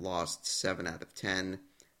Mets have lost 7 out of 10,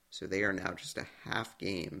 so they are now just a half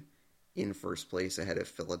game in first place ahead of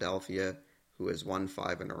Philadelphia, who has won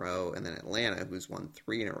 5 in a row, and then Atlanta, who's won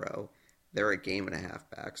 3 in a row. They're a game and a half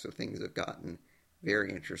back, so things have gotten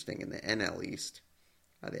very interesting in the NL East.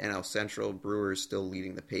 The NL Central, Brewers still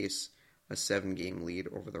leading the pace, a 7-game lead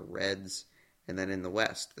over the Reds. And then in the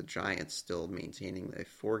West, the Giants still maintaining a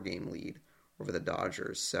 4-game lead over the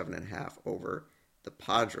Dodgers, 7.5 over the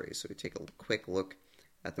Padres. So we take a quick look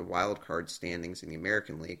at the wild card standings in the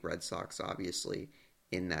American League. Red Sox obviously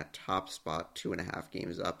in that top spot, 2.5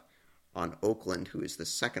 games up on Oakland, who is the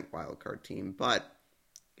second wild card team. But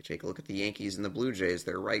you take a look at the Yankees and the Blue Jays,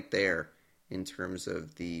 they're right there in terms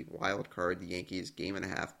of the wild card. The Yankees game and a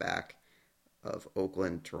half back of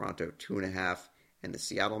Oakland, Toronto 2.5, and the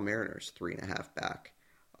Seattle Mariners 3.5 back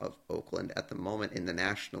of Oakland. At the moment in the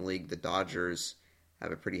National League, the Dodgers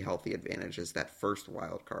have a pretty healthy advantage as that first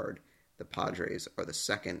wild card. The Padres are the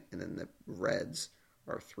second, and then the Reds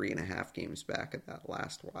are 3.5 games back at that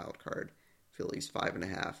last wild card. Phillies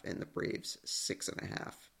 5.5, and the Braves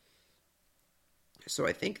 6.5. So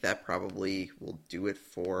I think that probably will do it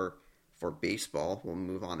for baseball. We'll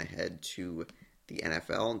move on ahead to the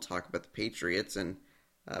NFL and talk about the Patriots. And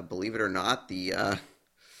believe it or not, the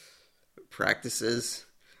practices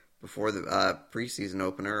before the preseason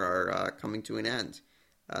opener are coming to an end.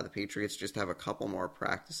 The Patriots just have a couple more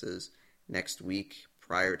practices next week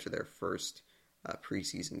prior to their first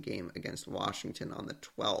preseason game against Washington on the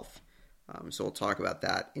 12th. So we'll talk about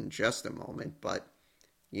that in just a moment. But,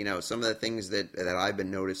 some of the things that I've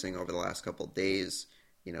been noticing over the last couple of days,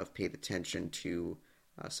 I've paid attention to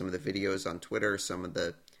some of the videos on Twitter, some of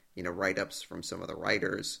the, write-ups from some of the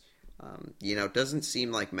writers. It doesn't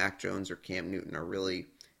seem like Mac Jones or Cam Newton are really,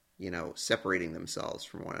 separating themselves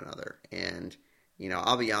from one another. And,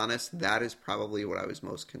 I'll be honest, that is probably what I was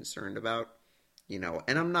most concerned about.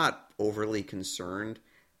 And I'm not overly concerned,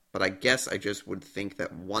 but I guess I just would think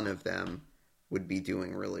that one of them would be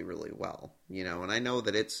doing really, really well. And I know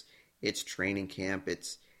that it's training camp,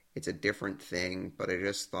 it's a different thing, but I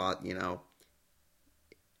just thought, it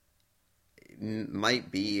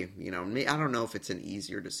might be, I don't know if it's an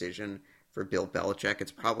easier decision for Bill Belichick.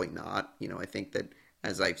 It's probably not. I think that,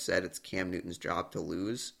 as I've said, it's Cam Newton's job to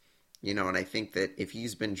lose. And I think that if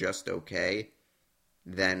he's been just okay,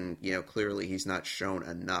 then, clearly he's not shown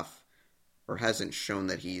enough, or hasn't shown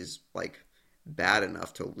that he's, bad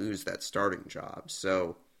enough to lose that starting job.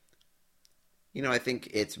 So, I think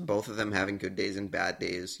it's both of them having good days and bad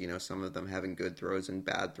days, some of them having good throws and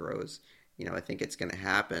bad throws. I think it's going to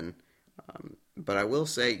happen. But I will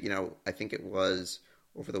say, I think it was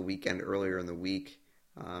over the weekend, earlier in the week,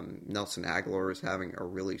 Nelson Agholor is having a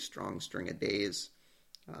really strong string of days,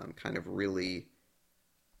 kind of really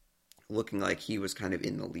looking like he was kind of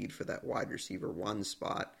in the lead for that wide receiver 1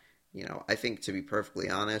 spot. I think, to be perfectly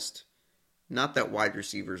honest, not that wide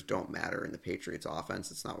receivers don't matter in the Patriots offense.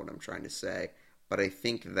 That's not what I'm trying to say. But I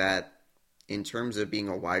think that in terms of being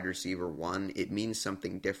a wide receiver 1, it means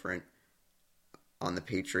something different on the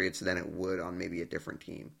Patriots than it would on maybe a different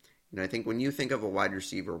team. I think when you think of a wide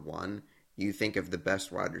receiver 1, you think of the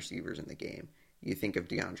best wide receivers in the game. You think of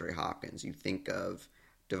DeAndre Hopkins. You think of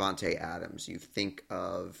Devontae Adams. You think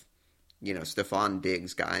of, Stephon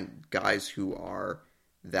Diggs, guys who are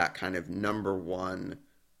that kind of number 1,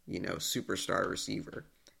 superstar receiver.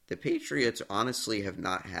 The Patriots honestly have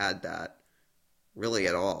not had that really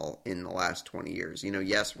at all in the last 20 years.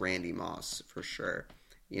 Yes, Randy Moss for sure,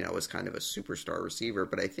 was kind of a superstar receiver,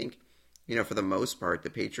 but I think, for the most part, the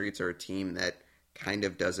Patriots are a team that kind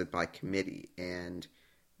of does it by committee. And,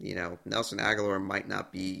 Nelson Agholor might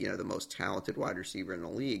not be, the most talented wide receiver in the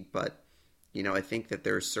league, but, I think that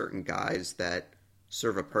there are certain guys that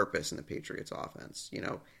serve a purpose in the Patriots offense.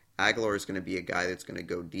 Agholor is going to be a guy that's going to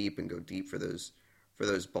go deep for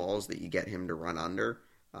those balls that you get him to run under.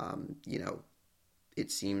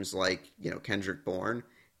 It seems like, Kendrick Bourne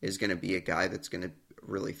is going to be a guy that's going to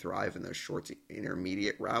really thrive in those short to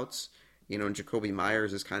intermediate routes. And Jacoby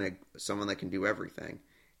Myers is kind of someone that can do everything.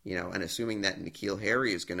 And assuming that N'Keal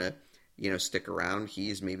Harry is going to, stick around,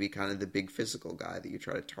 he's maybe kind of the big physical guy that you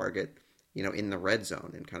try to target, in the red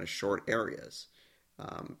zone in kind of short areas.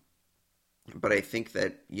 But I think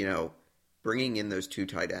that, bringing in those 2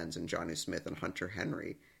 tight ends and Jonnu Smith and Hunter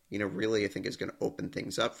Henry, really I think is going to open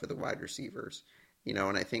things up for the wide receivers.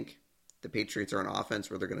 And I think the Patriots are an offense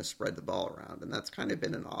where they're going to spread the ball around. And that's kind of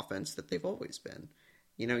been an offense that they've always been.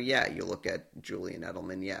 You look at Julian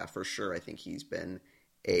Edelman, yeah, for sure. I think he's been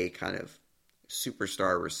a kind of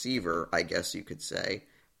superstar receiver, I guess you could say.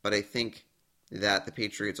 But I think that the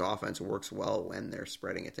Patriots offense works well when they're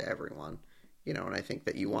spreading it to everyone. And I think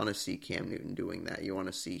that you want to see Cam Newton doing that. You want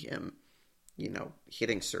to see him,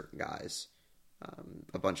 hitting certain guys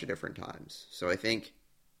a bunch of different times. So I think,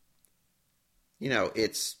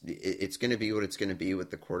 it's going to be what it's going to be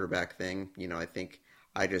with the quarterback thing. I think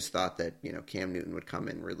I just thought that, Cam Newton would come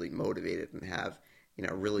in really motivated and have,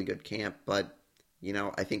 a really good camp. But,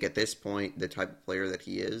 I think at this point, the type of player that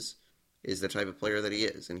he is the type of player that he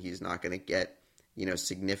is. And he's not going to get,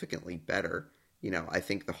 significantly better. I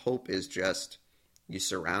think the hope is just you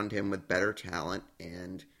surround him with better talent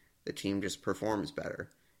and the team just performs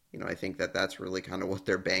better. I think that that's really kind of what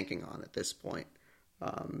they're banking on at this point.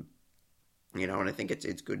 And I think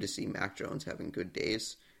it's good to see Mac Jones having good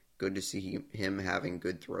days, good to see him having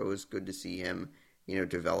good throws, good to see him,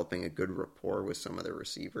 developing a good rapport with some of the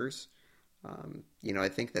receivers. I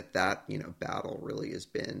think that battle really has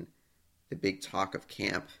been the big talk of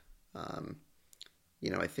camp.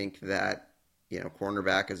 I think that,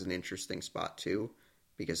 cornerback is an interesting spot too,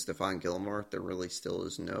 because Stephon Gilmore, there really still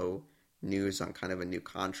is no news on kind of a new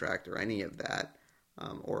contract or any of that,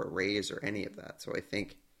 or a raise or any of that. So I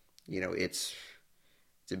think, it's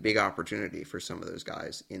a big opportunity for some of those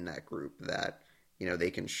guys in that group that,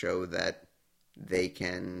 they can show that they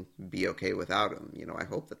can be okay without him. I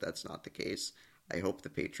hope that that's not the case. I hope the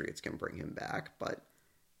Patriots can bring him back, but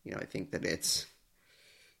I think that it's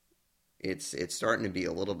starting to be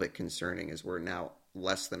a little bit concerning as we're now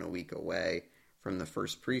less than a week away from the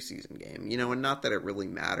first preseason game. And not that it really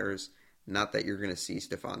matters, not that you're going to see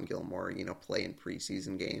Stephon Gilmore, play in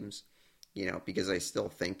preseason games, because I still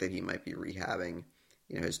think that he might be rehabbing,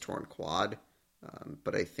 his torn quad.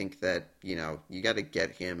 But I think that, you got to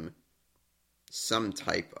get him some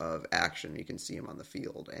type of action. You can see him on the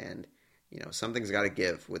field, and, something's got to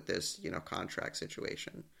give with this, contract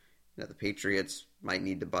situation. The Patriots might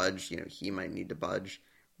need to budge. He might need to budge.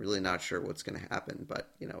 Really not sure what's going to happen, but,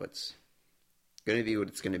 it's going to be what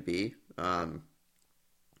it's going to be. And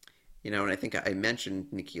I think I mentioned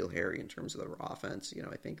N'Keal Harry in terms of the offense.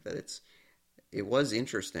 I think that it was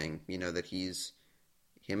interesting, that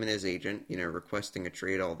him and his agent, requesting a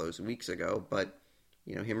trade all those weeks ago, but,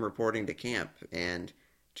 him reporting to camp. And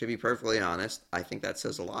to be perfectly honest, I think that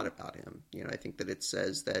says a lot about him. I think that it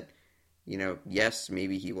says that, yes,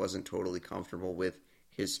 maybe he wasn't totally comfortable with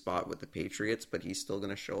his spot with the Patriots, but he's still going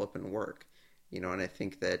to show up and work. And I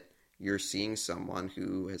think that you're seeing someone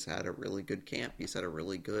who has had a really good camp. He's had a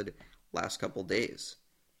really good last couple days.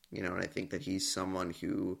 And I think that he's someone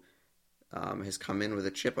who has come in with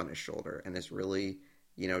a chip on his shoulder and is really,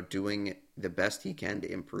 doing the best he can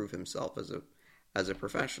to improve himself as a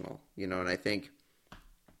professional. And I think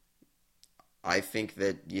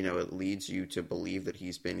that, it leads you to believe that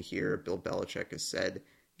he's been here. Bill Belichick has said,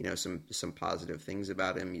 some positive things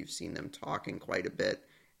about him. You've seen them talking quite a bit.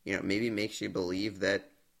 Maybe makes you believe that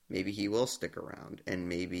maybe he will stick around, and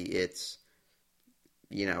maybe it's,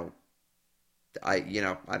 I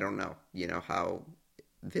don't know, how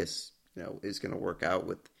this, is going to work out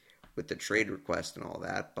with the trade request and all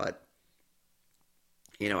that. But,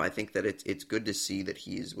 I think that it's good to see that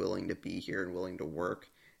he's willing to be here and willing to work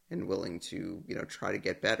and willing to, try to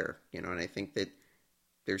get better, and I think that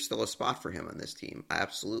there's still a spot for him on this team.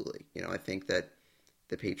 Absolutely. I think that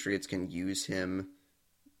the Patriots can use him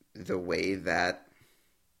the way that,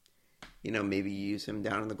 maybe use him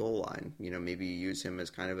down in the goal line, maybe use him as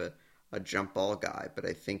kind of a jump ball guy. But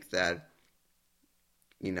I think that,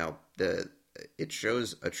 it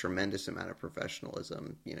shows a tremendous amount of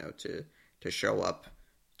professionalism, to show up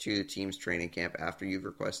to the team's training camp after you've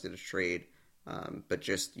requested a trade, but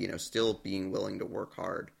just, still being willing to work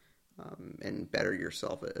hard, and better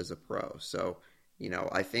yourself as a pro. So,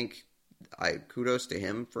 I think kudos to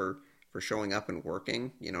him for showing up and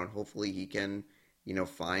working, and hopefully he can,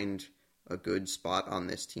 find a good spot on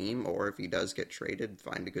this team, or if he does get traded,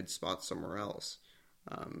 find a good spot somewhere else.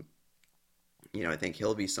 I think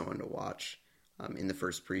he'll be someone to watch in the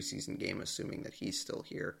first preseason game, assuming that he's still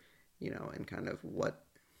here, and kind of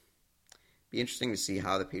be interesting to see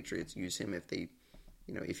how the Patriots use him if they,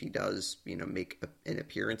 if he does, make an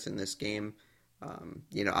appearance in this game.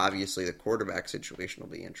 Obviously the quarterback situation will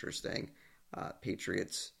be interesting.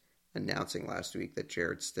 Patriots announcing last week that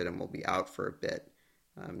Jarrett Stidham will be out for a bit,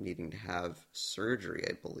 needing to have surgery,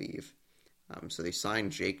 I believe. So they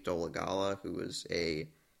signed Jake Dolegala, who was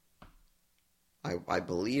I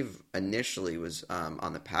believe initially was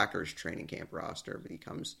on the Packers training camp roster, but he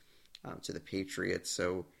comes to the Patriots.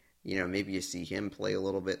 So, maybe you see him play a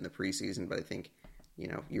little bit in the preseason, but I think,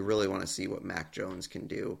 you really want to see what Mac Jones can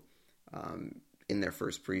do in their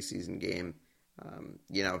first preseason game.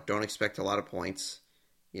 Don't expect a lot of points.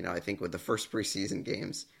 I think with the first preseason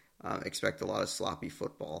games, expect a lot of sloppy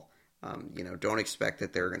football. Don't expect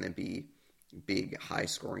that they're going to be big,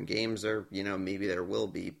 high-scoring games, or, maybe there will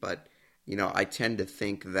be, but, I tend to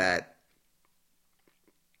think that,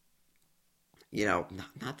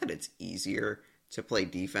 not that it's easier to play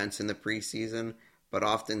defense in the preseason, but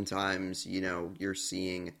oftentimes, you're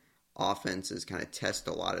seeing offenses kind of test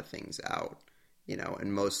a lot of things out,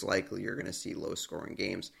 and most likely you're going to see low-scoring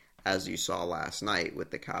games, as you saw last night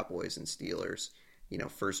with the Cowboys and Steelers,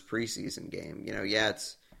 first preseason game. Yeah,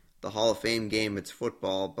 it's the Hall of Fame game, it's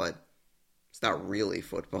football, but it's not really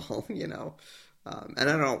football, and I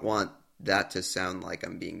don't want that to sound like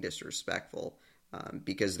I'm being disrespectful,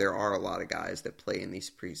 because there are a lot of guys that play in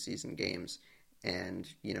these preseason games and,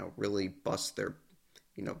 really bust their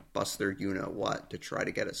what to try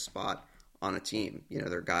to get a spot on a team.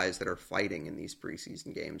 They're guys that are fighting in these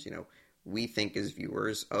preseason games. We think as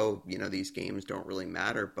viewers, these games don't really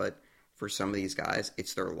matter, but for some of these guys,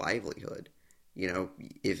 it's their livelihood. You know,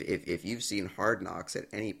 if you've seen Hard Knocks at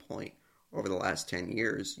any point over the last 10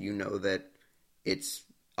 years, you know that it's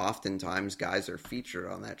oftentimes guys are featured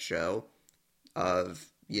on that show of,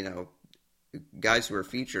 you know, guys who are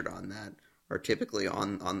featured on that are typically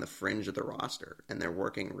on the fringe of the roster, and they're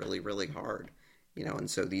working really, really hard, you know, and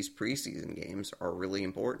so these preseason games are really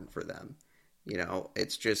important for them. You know,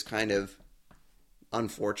 it's just kind of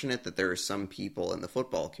unfortunate that there are some people in the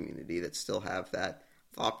football community that still have that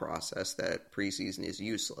thought process that preseason is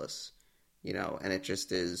useless, you know, and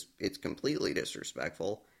it's completely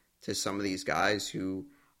disrespectful to some of these guys who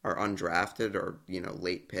are undrafted or, you know,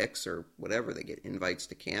 late picks or whatever. They get invites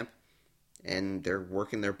to camp and they're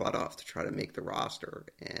working their butt off to try to make the roster.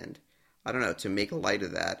 And I don't know, to make light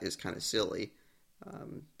of that is kind of silly.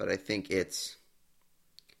 But I think it's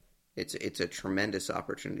a tremendous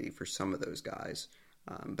opportunity for some of those guys.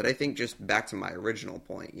 But I think just back to my original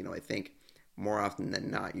point, you know, I think more often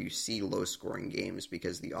than not you see low scoring games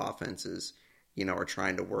because the offenses, you know, are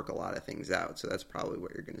trying to work a lot of things out. So that's probably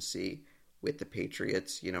what you're going to see with the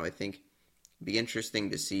Patriots. You know, I think it'd be interesting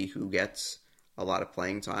to see who gets a lot of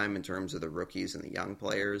playing time in terms of the rookies and the young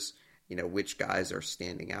players. You know, which guys are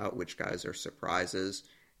standing out, which guys are surprises.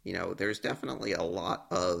 You know, there's definitely a lot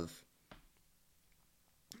of,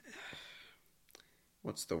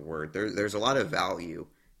 what's the word? There's a lot of value,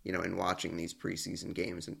 you know, in watching these preseason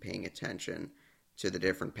games and paying attention to the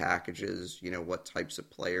different packages, you know, what types of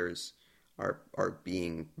players are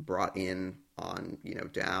being brought in on, you know,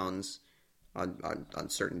 downs, on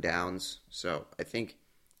certain downs. So I think,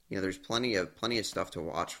 you know, there's plenty of stuff to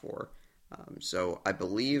watch for. So I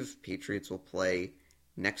believe Patriots will play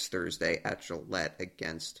next Thursday at Gillette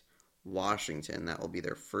against Washington. That will be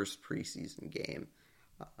their first preseason game.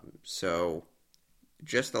 So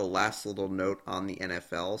just a last little note on the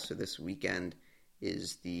NFL. So this weekend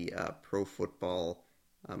is the Pro Football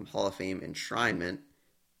Hall of Fame enshrinement.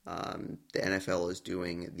 The NFL is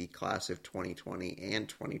doing the class of 2020 and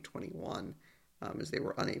 2021 as they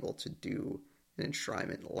were unable to do an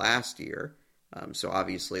enshrinement last year. So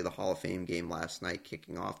obviously the Hall of Fame game last night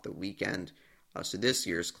kicking off the weekend. So this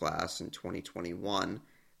year's class in 2021,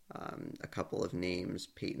 a couple of names: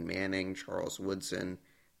 Peyton Manning, Charles Woodson,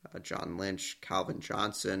 John Lynch, Calvin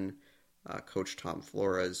Johnson, Coach Tom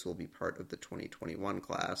Flores will be part of the 2021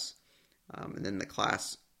 class. And then the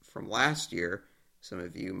class from last year, some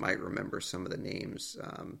of you might remember some of the names: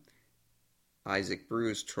 Isaac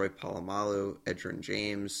Bruce, Troy Polamalu, Edgerrin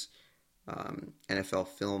James, NFL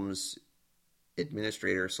Films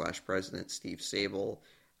administrator / president Steve Sable,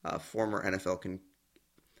 former NFL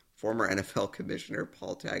commissioner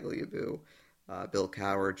Paul Tagliabue, Bill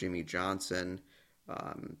Cowher, Jimmy Johnson,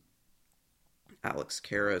 Alex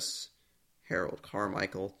Karras, Harold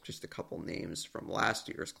Carmichael, just a couple names from last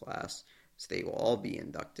year's class. So they will all be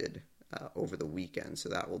inducted over the weekend. So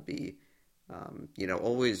that will be, you know,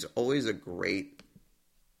 always a great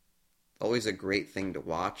thing to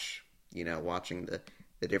watch. You know, watching the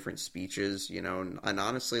different speeches. You know, and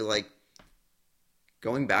honestly, like,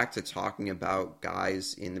 going back to talking about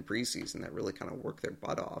guys in the preseason that really kind of work their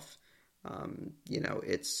butt off. You know,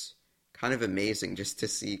 it's kind of amazing just to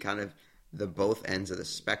see kind of the both ends of the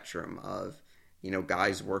spectrum of, you know,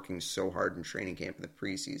 guys working so hard in training camp in the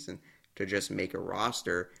preseason to just make a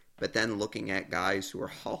roster, but then looking at guys who are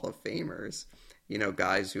Hall of Famers, you know,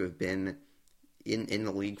 guys who have been in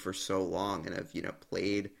the league for so long and have, you know,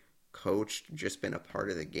 played, coached, just been a part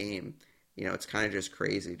of the game. You know, it's kind of just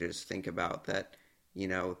crazy to just think about that, you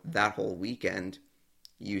know, that whole weekend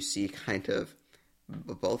you see kind of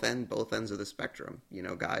both ends of the spectrum, you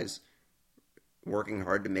know, guys working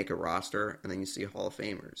hard to make a roster, and then you see Hall of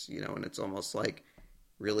Famers, you know, and it's almost like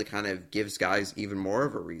really kind of gives guys even more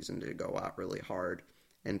of a reason to go out really hard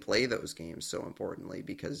and play those games so importantly,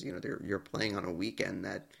 because, you know, you're playing on a weekend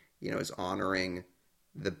that, you know, is honoring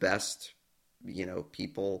the best, you know,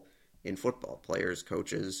 people in football, players,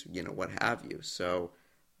 coaches, you know, what have you. So,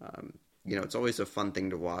 you know, it's always a fun thing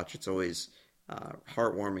to watch. It's always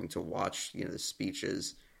heartwarming to watch, you know, the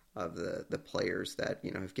speeches of the players that,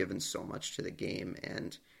 you know, have given so much to the game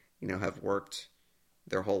and, you know, have worked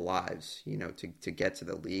their whole lives, you know, to get to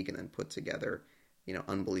the league and then put together, you know,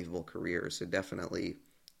 unbelievable careers. So definitely,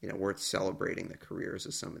 you know, worth celebrating the careers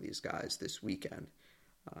of some of these guys this weekend.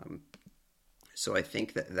 So I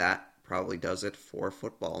think that probably does it for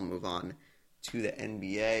football. Move on to the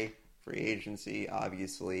NBA. Free agency,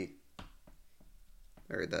 obviously,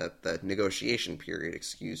 or the negotiation period,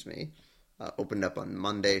 opened up on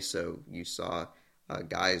Monday. So you saw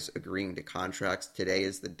guys agreeing to contracts. Today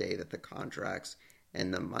is the day that the contracts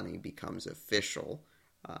and the money becomes official.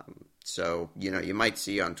 So, you know, you might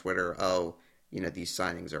see on Twitter, oh, these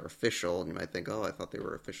signings are official, and you might think, oh, I thought they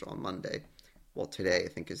were official on Monday. Well, today I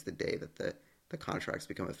think is the day that the contracts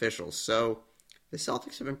become official. So the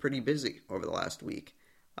Celtics have been pretty busy over the last week.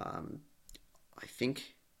 I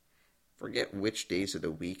think, forget which days of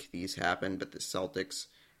the week these happened, but the Celtics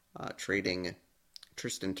trading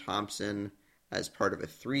Tristan Thompson as part of a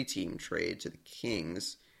 3-team trade to the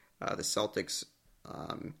Kings. The Celtics,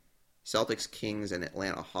 Kings, and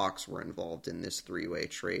Atlanta Hawks were involved in this 3-way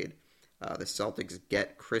trade. The Celtics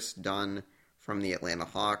get Chris Dunn from the Atlanta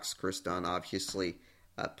Hawks. Chris Dunn obviously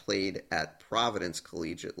played at Providence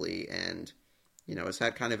collegiately and, has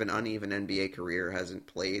had kind of an uneven NBA career, hasn't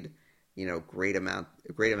played, great amount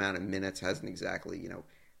of minutes, hasn't exactly,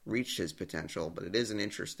 reached his potential, but it is an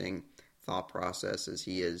interesting thought process as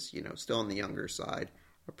he is, still on the younger side,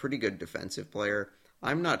 a pretty good defensive player.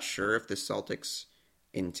 I'm not sure if the Celtics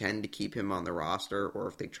intend to keep him on the roster or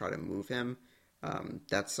if they try to move him.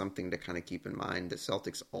 That's something to kind of keep in mind. The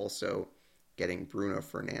Celtics also getting Bruno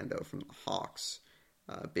Fernando from the Hawks,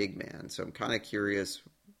 big man. So I'm kind of curious,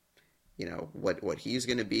 what he's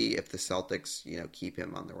going to be if the Celtics, keep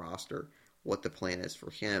him on the roster, what the plan is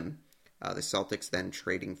for him. The Celtics then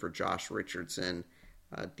trading for Josh Richardson,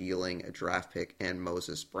 dealing a draft pick and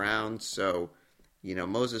Moses Brown. So,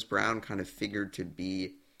 Moses Brown kind of figured to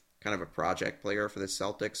be kind of a project player for the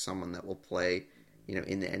Celtics, someone that will play,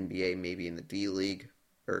 in the NBA, maybe in the D League,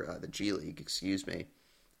 or the G League, excuse me.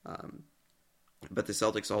 But the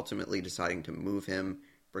Celtics ultimately deciding to move him,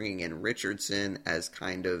 bringing in Richardson as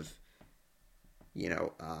kind of,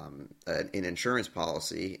 an insurance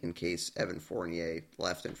policy in case Evan Fournier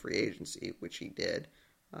left in free agency, which he did.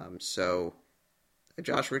 So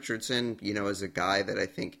Josh Richardson, is a guy that I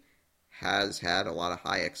think has had a lot of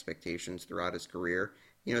high expectations throughout his career.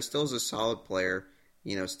 Still is a solid player,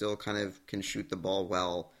 still kind of can shoot the ball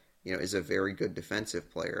well, is a very good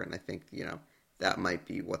defensive player. And I think, that might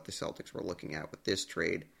be what the Celtics were looking at with this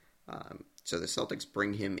trade. So the Celtics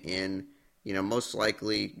bring him in, most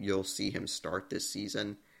likely you'll see him start this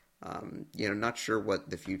season. Not sure what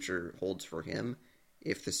the future holds for him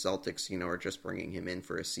if the Celtics, are just bringing him in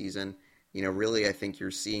for a season. Really, I think you're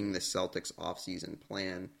seeing the Celtics offseason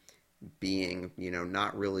plan being,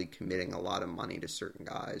 not really committing a lot of money to certain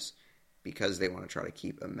guys because they want to try to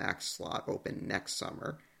keep a max slot open next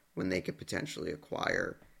summer when they could potentially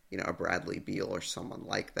acquire, a Bradley Beal or someone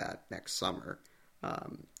like that next summer.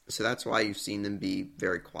 So that's why you've seen them be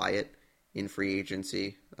very quiet in free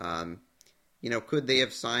agency. Could they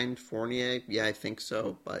have signed Fournier? Yeah, I think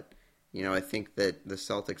so. But, I think that the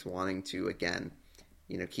Celtics wanting to, again,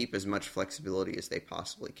 keep as much flexibility as they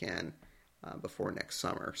possibly can before next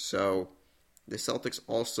summer. So the Celtics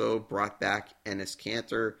also brought back Enes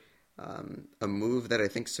Kanter, a move that I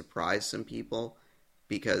think surprised some people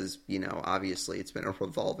because, obviously it's been a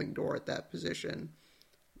revolving door at that position.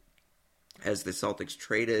 As the Celtics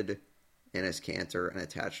traded Enes Kanter and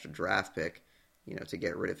attached a draft pick, to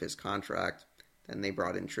get rid of his contract, then they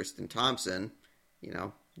brought in Tristan Thompson,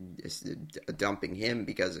 dumping him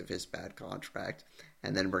because of his bad contract,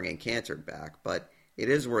 and then bringing Kanter back. But it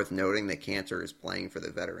is worth noting that Kanter is playing for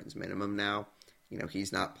the veterans minimum now.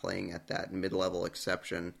 He's not playing at that mid-level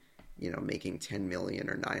exception, making $10 million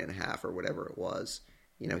or $9.5 or whatever it was.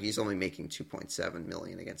 He's only making $2.7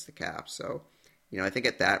 million against the cap. So, I think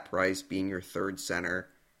at that price, being your third center,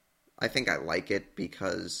 I think I like it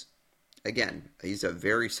because, again, he's a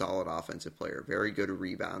very solid offensive player, very good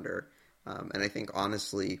rebounder, and I think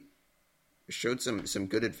honestly showed some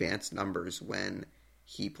good advanced numbers when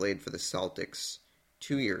he played for the Celtics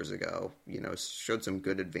 2 years ago. Showed some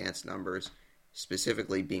good advanced numbers,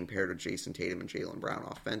 specifically being paired with Jason Tatum and Jaylen Brown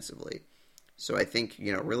offensively. So I think,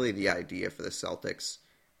 really the idea for the Celtics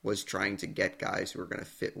was trying to get guys who are going to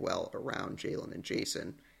fit well around Jaylen and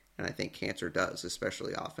Jason, and I think Kanter does,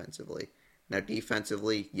 especially offensively. Now,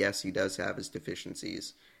 defensively, yes, he does have his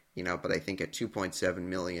deficiencies, but I think at $2.7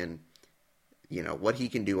 million, what he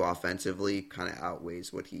can do offensively kind of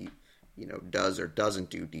outweighs what he, does or doesn't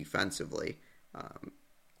do defensively.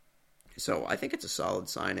 So I think it's a solid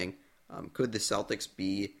signing. Could the Celtics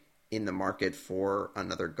be in the market for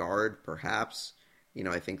another guard? Perhaps.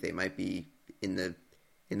 I think they might be in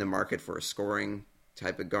the market for a scoring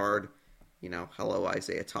type of guard. Hello,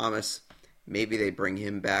 Isaiah Thomas. Maybe they bring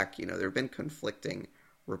him back. There have been conflicting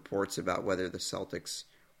reports about whether the Celtics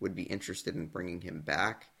would be interested in bringing him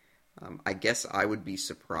back. I guess I would be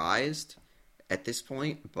surprised at this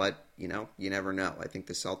point, but, you never know. I think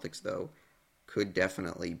the Celtics, though, could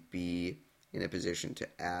definitely be in a position to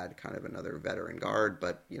add kind of another veteran guard,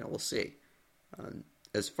 but, we'll see.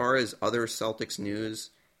 As far as other Celtics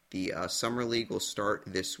news, the Summer League will start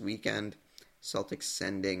this weekend. Celtics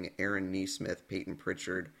sending Aaron Nesmith, Peyton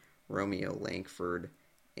Pritchard, Romeo Langford,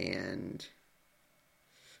 and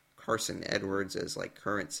Carson Edwards as like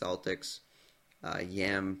current Celtics.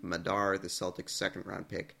 Yam Madar, the Celtics second round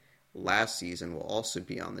pick last season, will also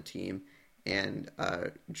be on the team. And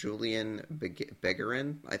Julian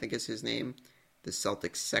Begarin, I think is his name, the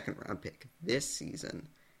Celtics second round pick this season,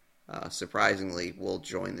 surprisingly will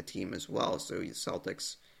join the team as well. So the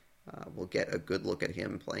Celtics will get a good look at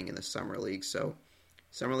him playing in the Summer League. So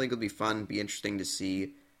Summer League will be fun, be interesting to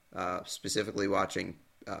see, specifically watching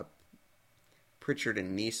Pritchard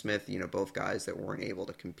and Nesmith, both guys that weren't able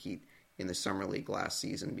to compete in the Summer League last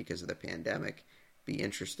season because of the pandemic. Be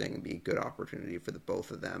interesting and be a good opportunity for the both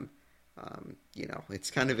of them.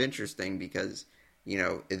 It's kind of interesting because,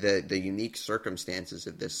 the unique circumstances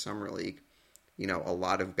of this Summer League, a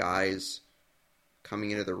lot of guys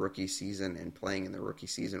coming into the rookie season and playing in the rookie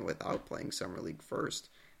season without playing Summer League first.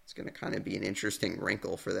 It's going to kind of be an interesting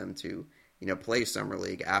wrinkle for them to, play Summer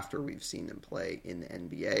League after we've seen them play in the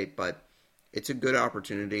NBA. But it's a good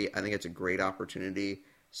opportunity. I think it's a great opportunity,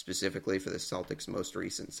 specifically for the Celtics' most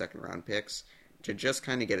recent second-round picks, to just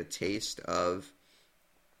kind of get a taste of,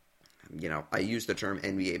 I use the term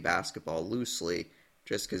NBA basketball loosely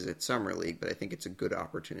just because it's Summer League, but I think it's a good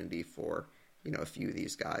opportunity for, a few of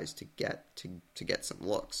these guys to get some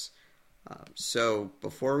looks. So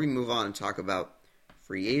before we move on and talk about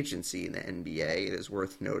free agency in the NBA, it is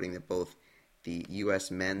worth noting that both the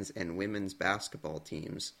U.S. men's and women's basketball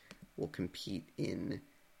teams will compete in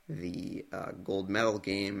the gold medal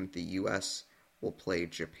game. The U.S. will play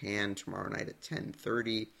Japan tomorrow night at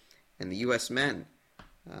 10:30, and the U.S. men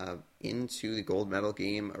into the gold medal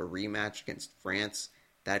game, a rematch against France.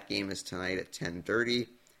 That game is tonight at 10:30.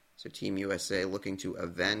 So Team USA looking to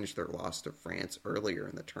avenge their loss to France earlier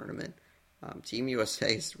in the tournament. Team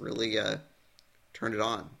USA has really turned it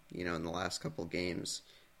on, in the last couple games,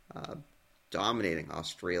 dominating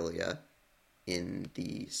Australia in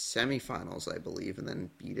the semifinals, I believe, and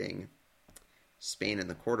then beating Spain in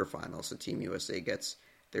the quarterfinals. So Team USA gets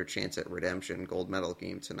their chance at redemption. Gold medal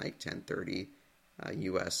game tonight, 10:30.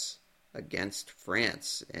 U.S. against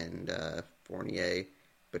France, and Fournier,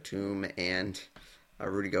 Batum, and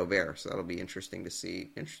Rudy Gobert. So that'll be interesting to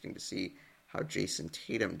see. Interesting to see how Jason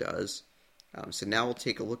Tatum does. So now we'll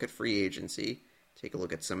take a look at free agency. Take a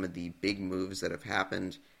look at some of the big moves that have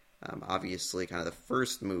happened. Obviously, kind of the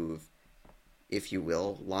first move, if you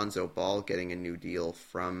will, Lonzo Ball getting a new deal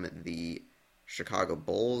from the Chicago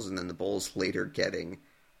Bulls, and then the Bulls later getting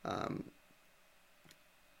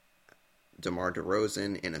DeMar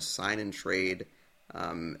DeRozan in a sign-and-trade.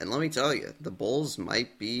 And let me tell you, the Bulls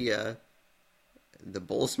might be a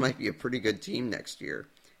pretty good team next year.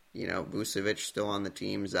 Vucevic still on the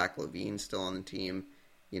team, Zach LaVine still on the team.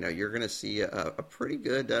 You're going to see a pretty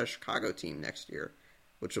good Chicago team next year,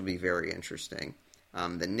 which will be very interesting.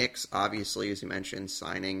 The Knicks, obviously, as you mentioned,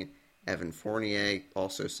 signing Evan Fournier,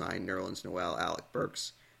 also signed Nerlens Noel, Alec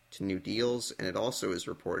Burks to new deals, and it also is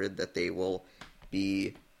reported that they will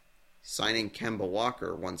be signing Kemba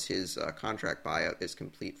Walker once his contract buyout is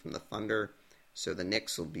complete from the Thunder. So the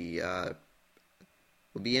Knicks will be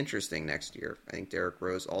interesting next year. I think Derrick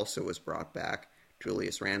Rose also was brought back.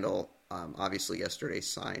 Julius Randle, obviously yesterday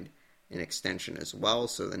signed an extension as well.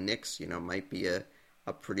 So the Knicks, might be a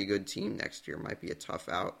pretty good team next year. Might be a tough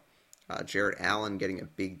out. Jarrett Allen getting a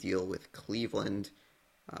big deal with Cleveland.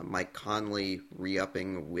 Mike Conley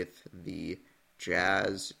re-upping with the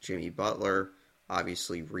Jazz. Jimmy Butler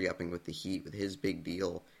obviously re-upping with the Heat with his big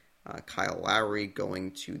deal. Kyle Lowry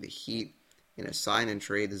going to the Heat in a sign and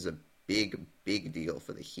trade. This is a big deal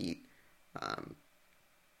for the Heat.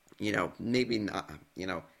 Maybe not,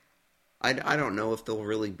 I don't know if they'll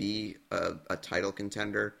really be a title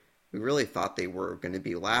contender. We really thought they were going to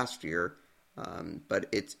be last year, but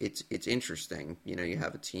it's interesting. You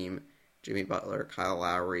have a team, Jimmy Butler, Kyle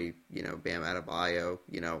Lowry, Bam Adebayo.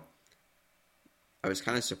 I was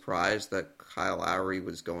kind of surprised that Kyle Lowry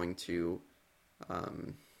was going to, I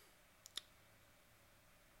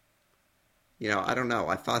don't know.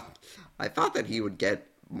 I thought that he would get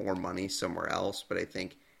more money somewhere else, but I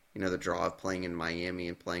think, the draw of playing in Miami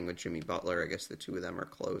and playing with Jimmy Butler, I guess the two of them are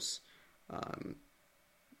close.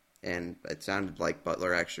 And it sounded like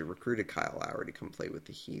Butler actually recruited Kyle Lowry to come play with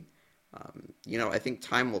the Heat. I think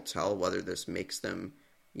time will tell whether this makes them,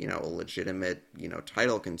 a legitimate,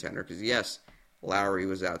 title contender. Because yes, Lowry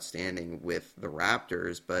was outstanding with the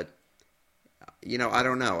Raptors, but, I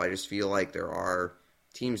don't know. I just feel like there are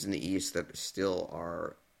teams in the East that still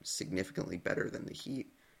are significantly better than the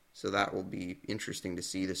Heat. So that will be interesting to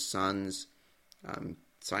see. The Suns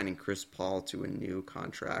signing Chris Paul to a new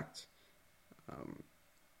contract.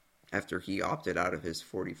 after he opted out of his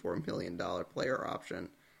 $44 million player option,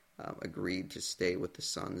 agreed to stay with the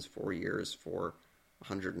Suns 4 years for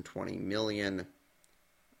 $120 million.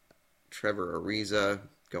 Trevor Ariza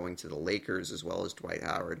going to the Lakers, as well as Dwight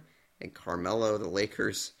Howard and Carmelo. The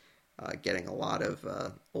Lakers getting a lot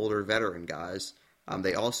of older veteran guys.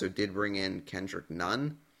 They also did bring in Kendrick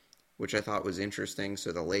Nunn, which I thought was interesting.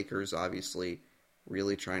 So the Lakers obviously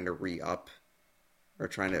really trying to reload,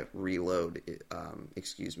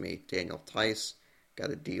 Daniel Tice got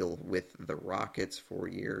a deal with the Rockets 4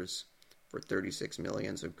 years for $36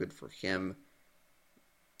 million, so good for him.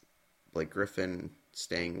 Blake Griffin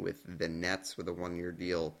staying with the Nets with a 1-year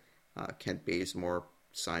deal. Kent Bazemore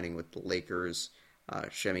signing with the Lakers.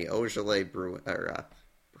 Semi Ojeleye,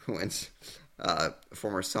 Bruins,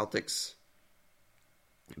 former Celtics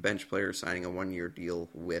bench player, signing a 1-year deal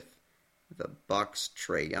with the Bucks.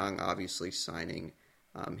 Trae Young obviously signing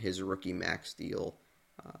his rookie max deal.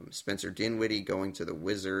 Spencer Dinwiddie going to the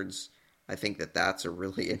Wizards. I think that that's a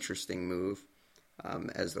really interesting move,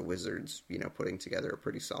 as the Wizards, putting together a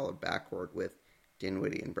pretty solid backcourt with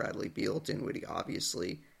Dinwiddie and Bradley Beal. Dinwiddie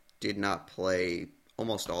obviously did not play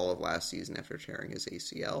almost all of last season after tearing his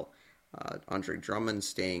ACL. Andre Drummond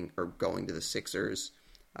going to the Sixers.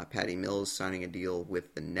 Patty Mills signing a deal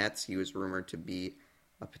with the Nets. He was rumored to be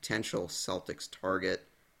a potential Celtics target.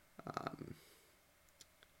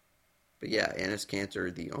 But yeah, Enes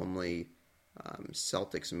Kanter, the only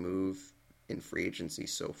Celtics move in free agency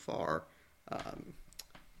so far.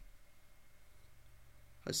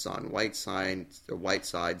 Hassan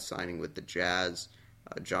Whiteside signing with the Jazz.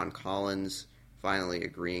 John Collins finally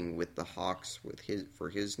agreeing with the Hawks for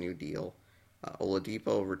his new deal.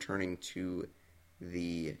 Oladipo returning to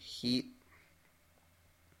the Heat.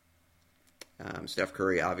 Steph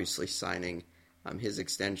Curry obviously signing his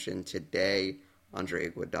extension today. Andre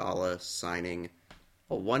Iguodala signing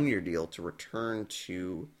a 1-year deal to return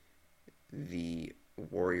to the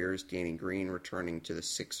Warriors. Danny Green returning to the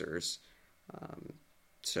Sixers.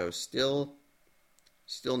 So still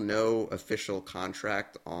no official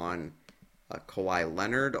contract on Kawhi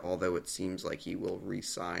Leonard, although it seems like he will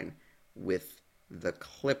re-sign with the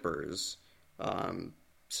Clippers.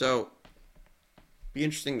 So be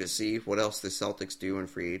interesting to see what else the Celtics do in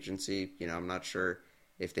free agency. I'm not sure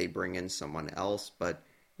if they bring in someone else, but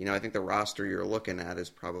I think the roster you're looking at is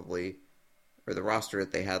probably, or the roster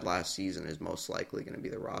that they had last season is most likely going to be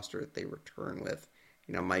the roster that they return with.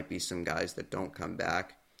 Might be some guys that don't come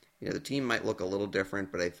back. The team might look a little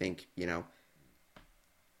different, but I think,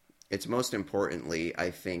 it's most importantly,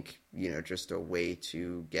 I think, just a way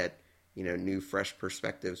to get, new fresh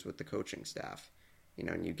perspectives with the coaching staff.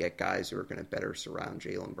 And you get guys who are going to better surround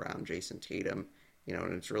Jaylen Brown, Jason Tatum,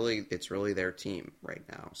 and it's really their team right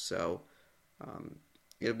now. So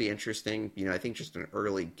it'll be interesting. I think just an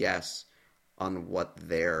early guess on what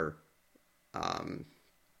their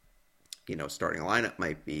starting lineup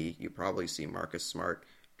might be. You probably see Marcus Smart,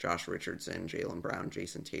 Josh Richardson, Jaylen Brown,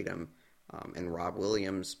 Jason Tatum, and Rob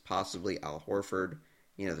Williams, possibly Al Horford.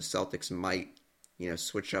 The Celtics might,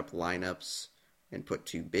 switch up lineups and put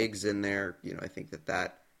 2 bigs in there. I think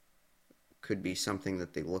that could be something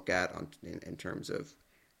that they look at in terms of,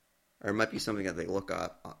 or it might be something that they look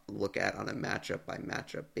at on a matchup by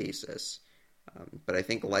matchup basis. But I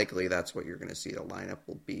think likely that's what you're going to see. The lineup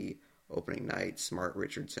will be opening night: Smart,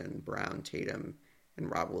 Richardson, Brown, Tatum,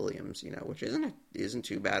 and Rob Williams. Which isn't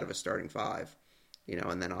too bad of a starting 5.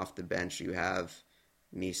 And then off the bench you have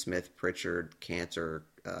Nesmith, Pritchard, Kanter,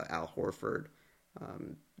 Al Horford.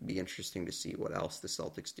 Be interesting to see what else the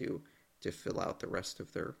Celtics do to fill out the rest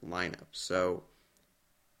of their lineup. So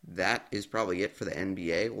that is probably it for the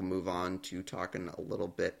NBA. We'll move on to talking a little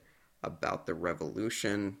bit about the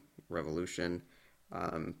Revolution.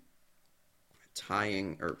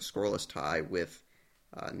 Tying or scoreless tie with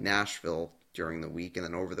Nashville during the week, and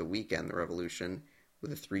then over the weekend, the Revolution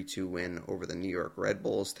with a 3-2 win over the New York Red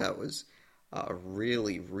Bulls. That was a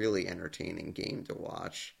really, really entertaining game to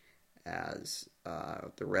watch, as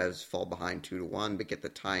the Revs fall behind 2-1, but get the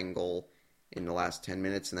tying goal in the last 10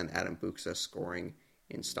 minutes, and then Adam Buksa scoring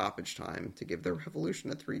in stoppage time to give the Revolution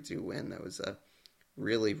a 3-2 win. That was a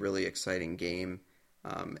really, really exciting game.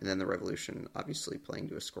 And then the Revolution obviously playing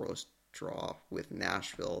to a scoreless draw with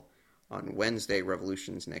Nashville on Wednesday.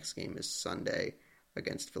 Revolution's next game is Sunday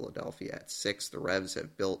against Philadelphia at 6. The Revs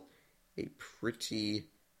have built a pretty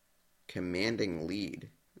commanding lead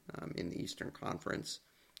in the Eastern Conference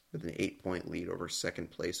with an 8-point lead over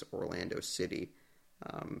second place Orlando City.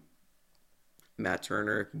 Matt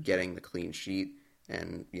Turner getting the clean sheet,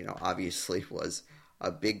 and obviously was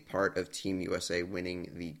a big part of Team USA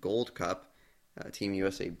winning the Gold Cup. Team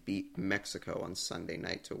USA beat Mexico on Sunday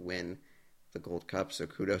night to win the Gold Cup. So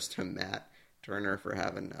kudos to Matt Turner for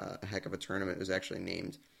having a heck of a tournament. It was actually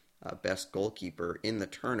named best goalkeeper in the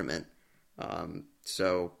tournament.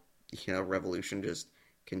 So, Revolution just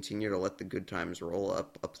continue to let the good times roll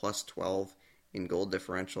up. A plus 12 in goal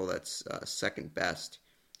differential. That's second best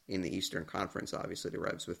in the Eastern Conference. Obviously, the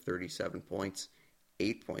Revs with 37 points,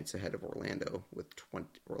 8 points ahead of Orlando with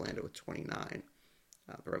 29.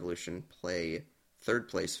 The Revolution play third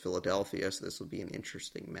place Philadelphia, so this will be an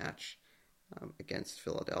interesting match against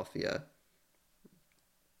Philadelphia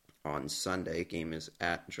on Sunday. Game is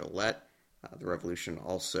at Gillette. The Revolution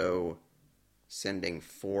also sending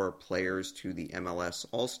 4 players to the MLS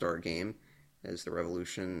All-Star game, as the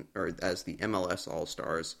MLS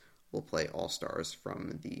All-Stars will play All-Stars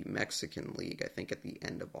from the Mexican League, I think at the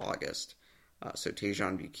end of August. So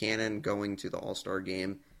Tajon Buchanan going to the All-Star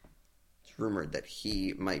game. It's rumored that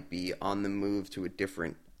he might be on the move to a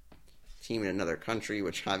different team in another country,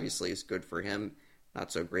 which obviously is good for him.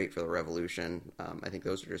 Not so great for the Revolution. I think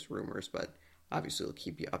those are just rumors, but obviously we'll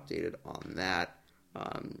keep you updated on that.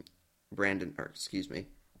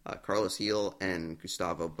 Carlos Gil and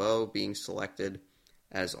Gustavo Bo being selected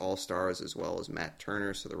as All-Stars, as well as Matt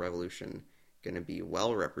Turner, so the Revolution going to be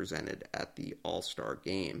well represented at the All-Star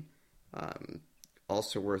game.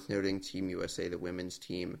 Also worth noting, Team USA, the women's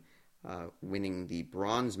team, winning the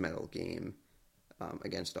bronze medal game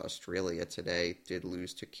against Australia today, did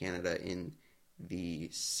lose to Canada in the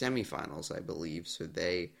semifinals, I believe, so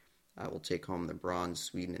they will take home the bronze.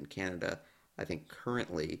 Sweden and Canada, I think,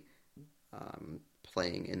 currently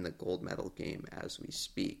playing in the gold medal game as we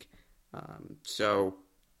speak. So,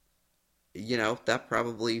 that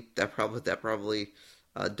probably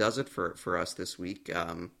does it for us this week.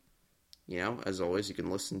 As always, you can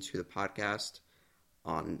listen to the podcast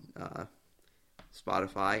on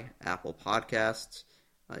Spotify, Apple Podcasts.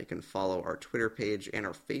 You can follow our Twitter page and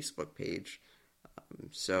our Facebook page.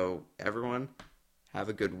 So everyone, have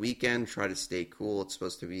a good weekend. Try to stay cool. It's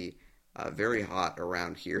supposed to be very hot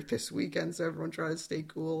around here this weekend, so everyone try to stay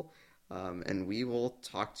cool. And we will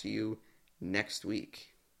talk to you next week.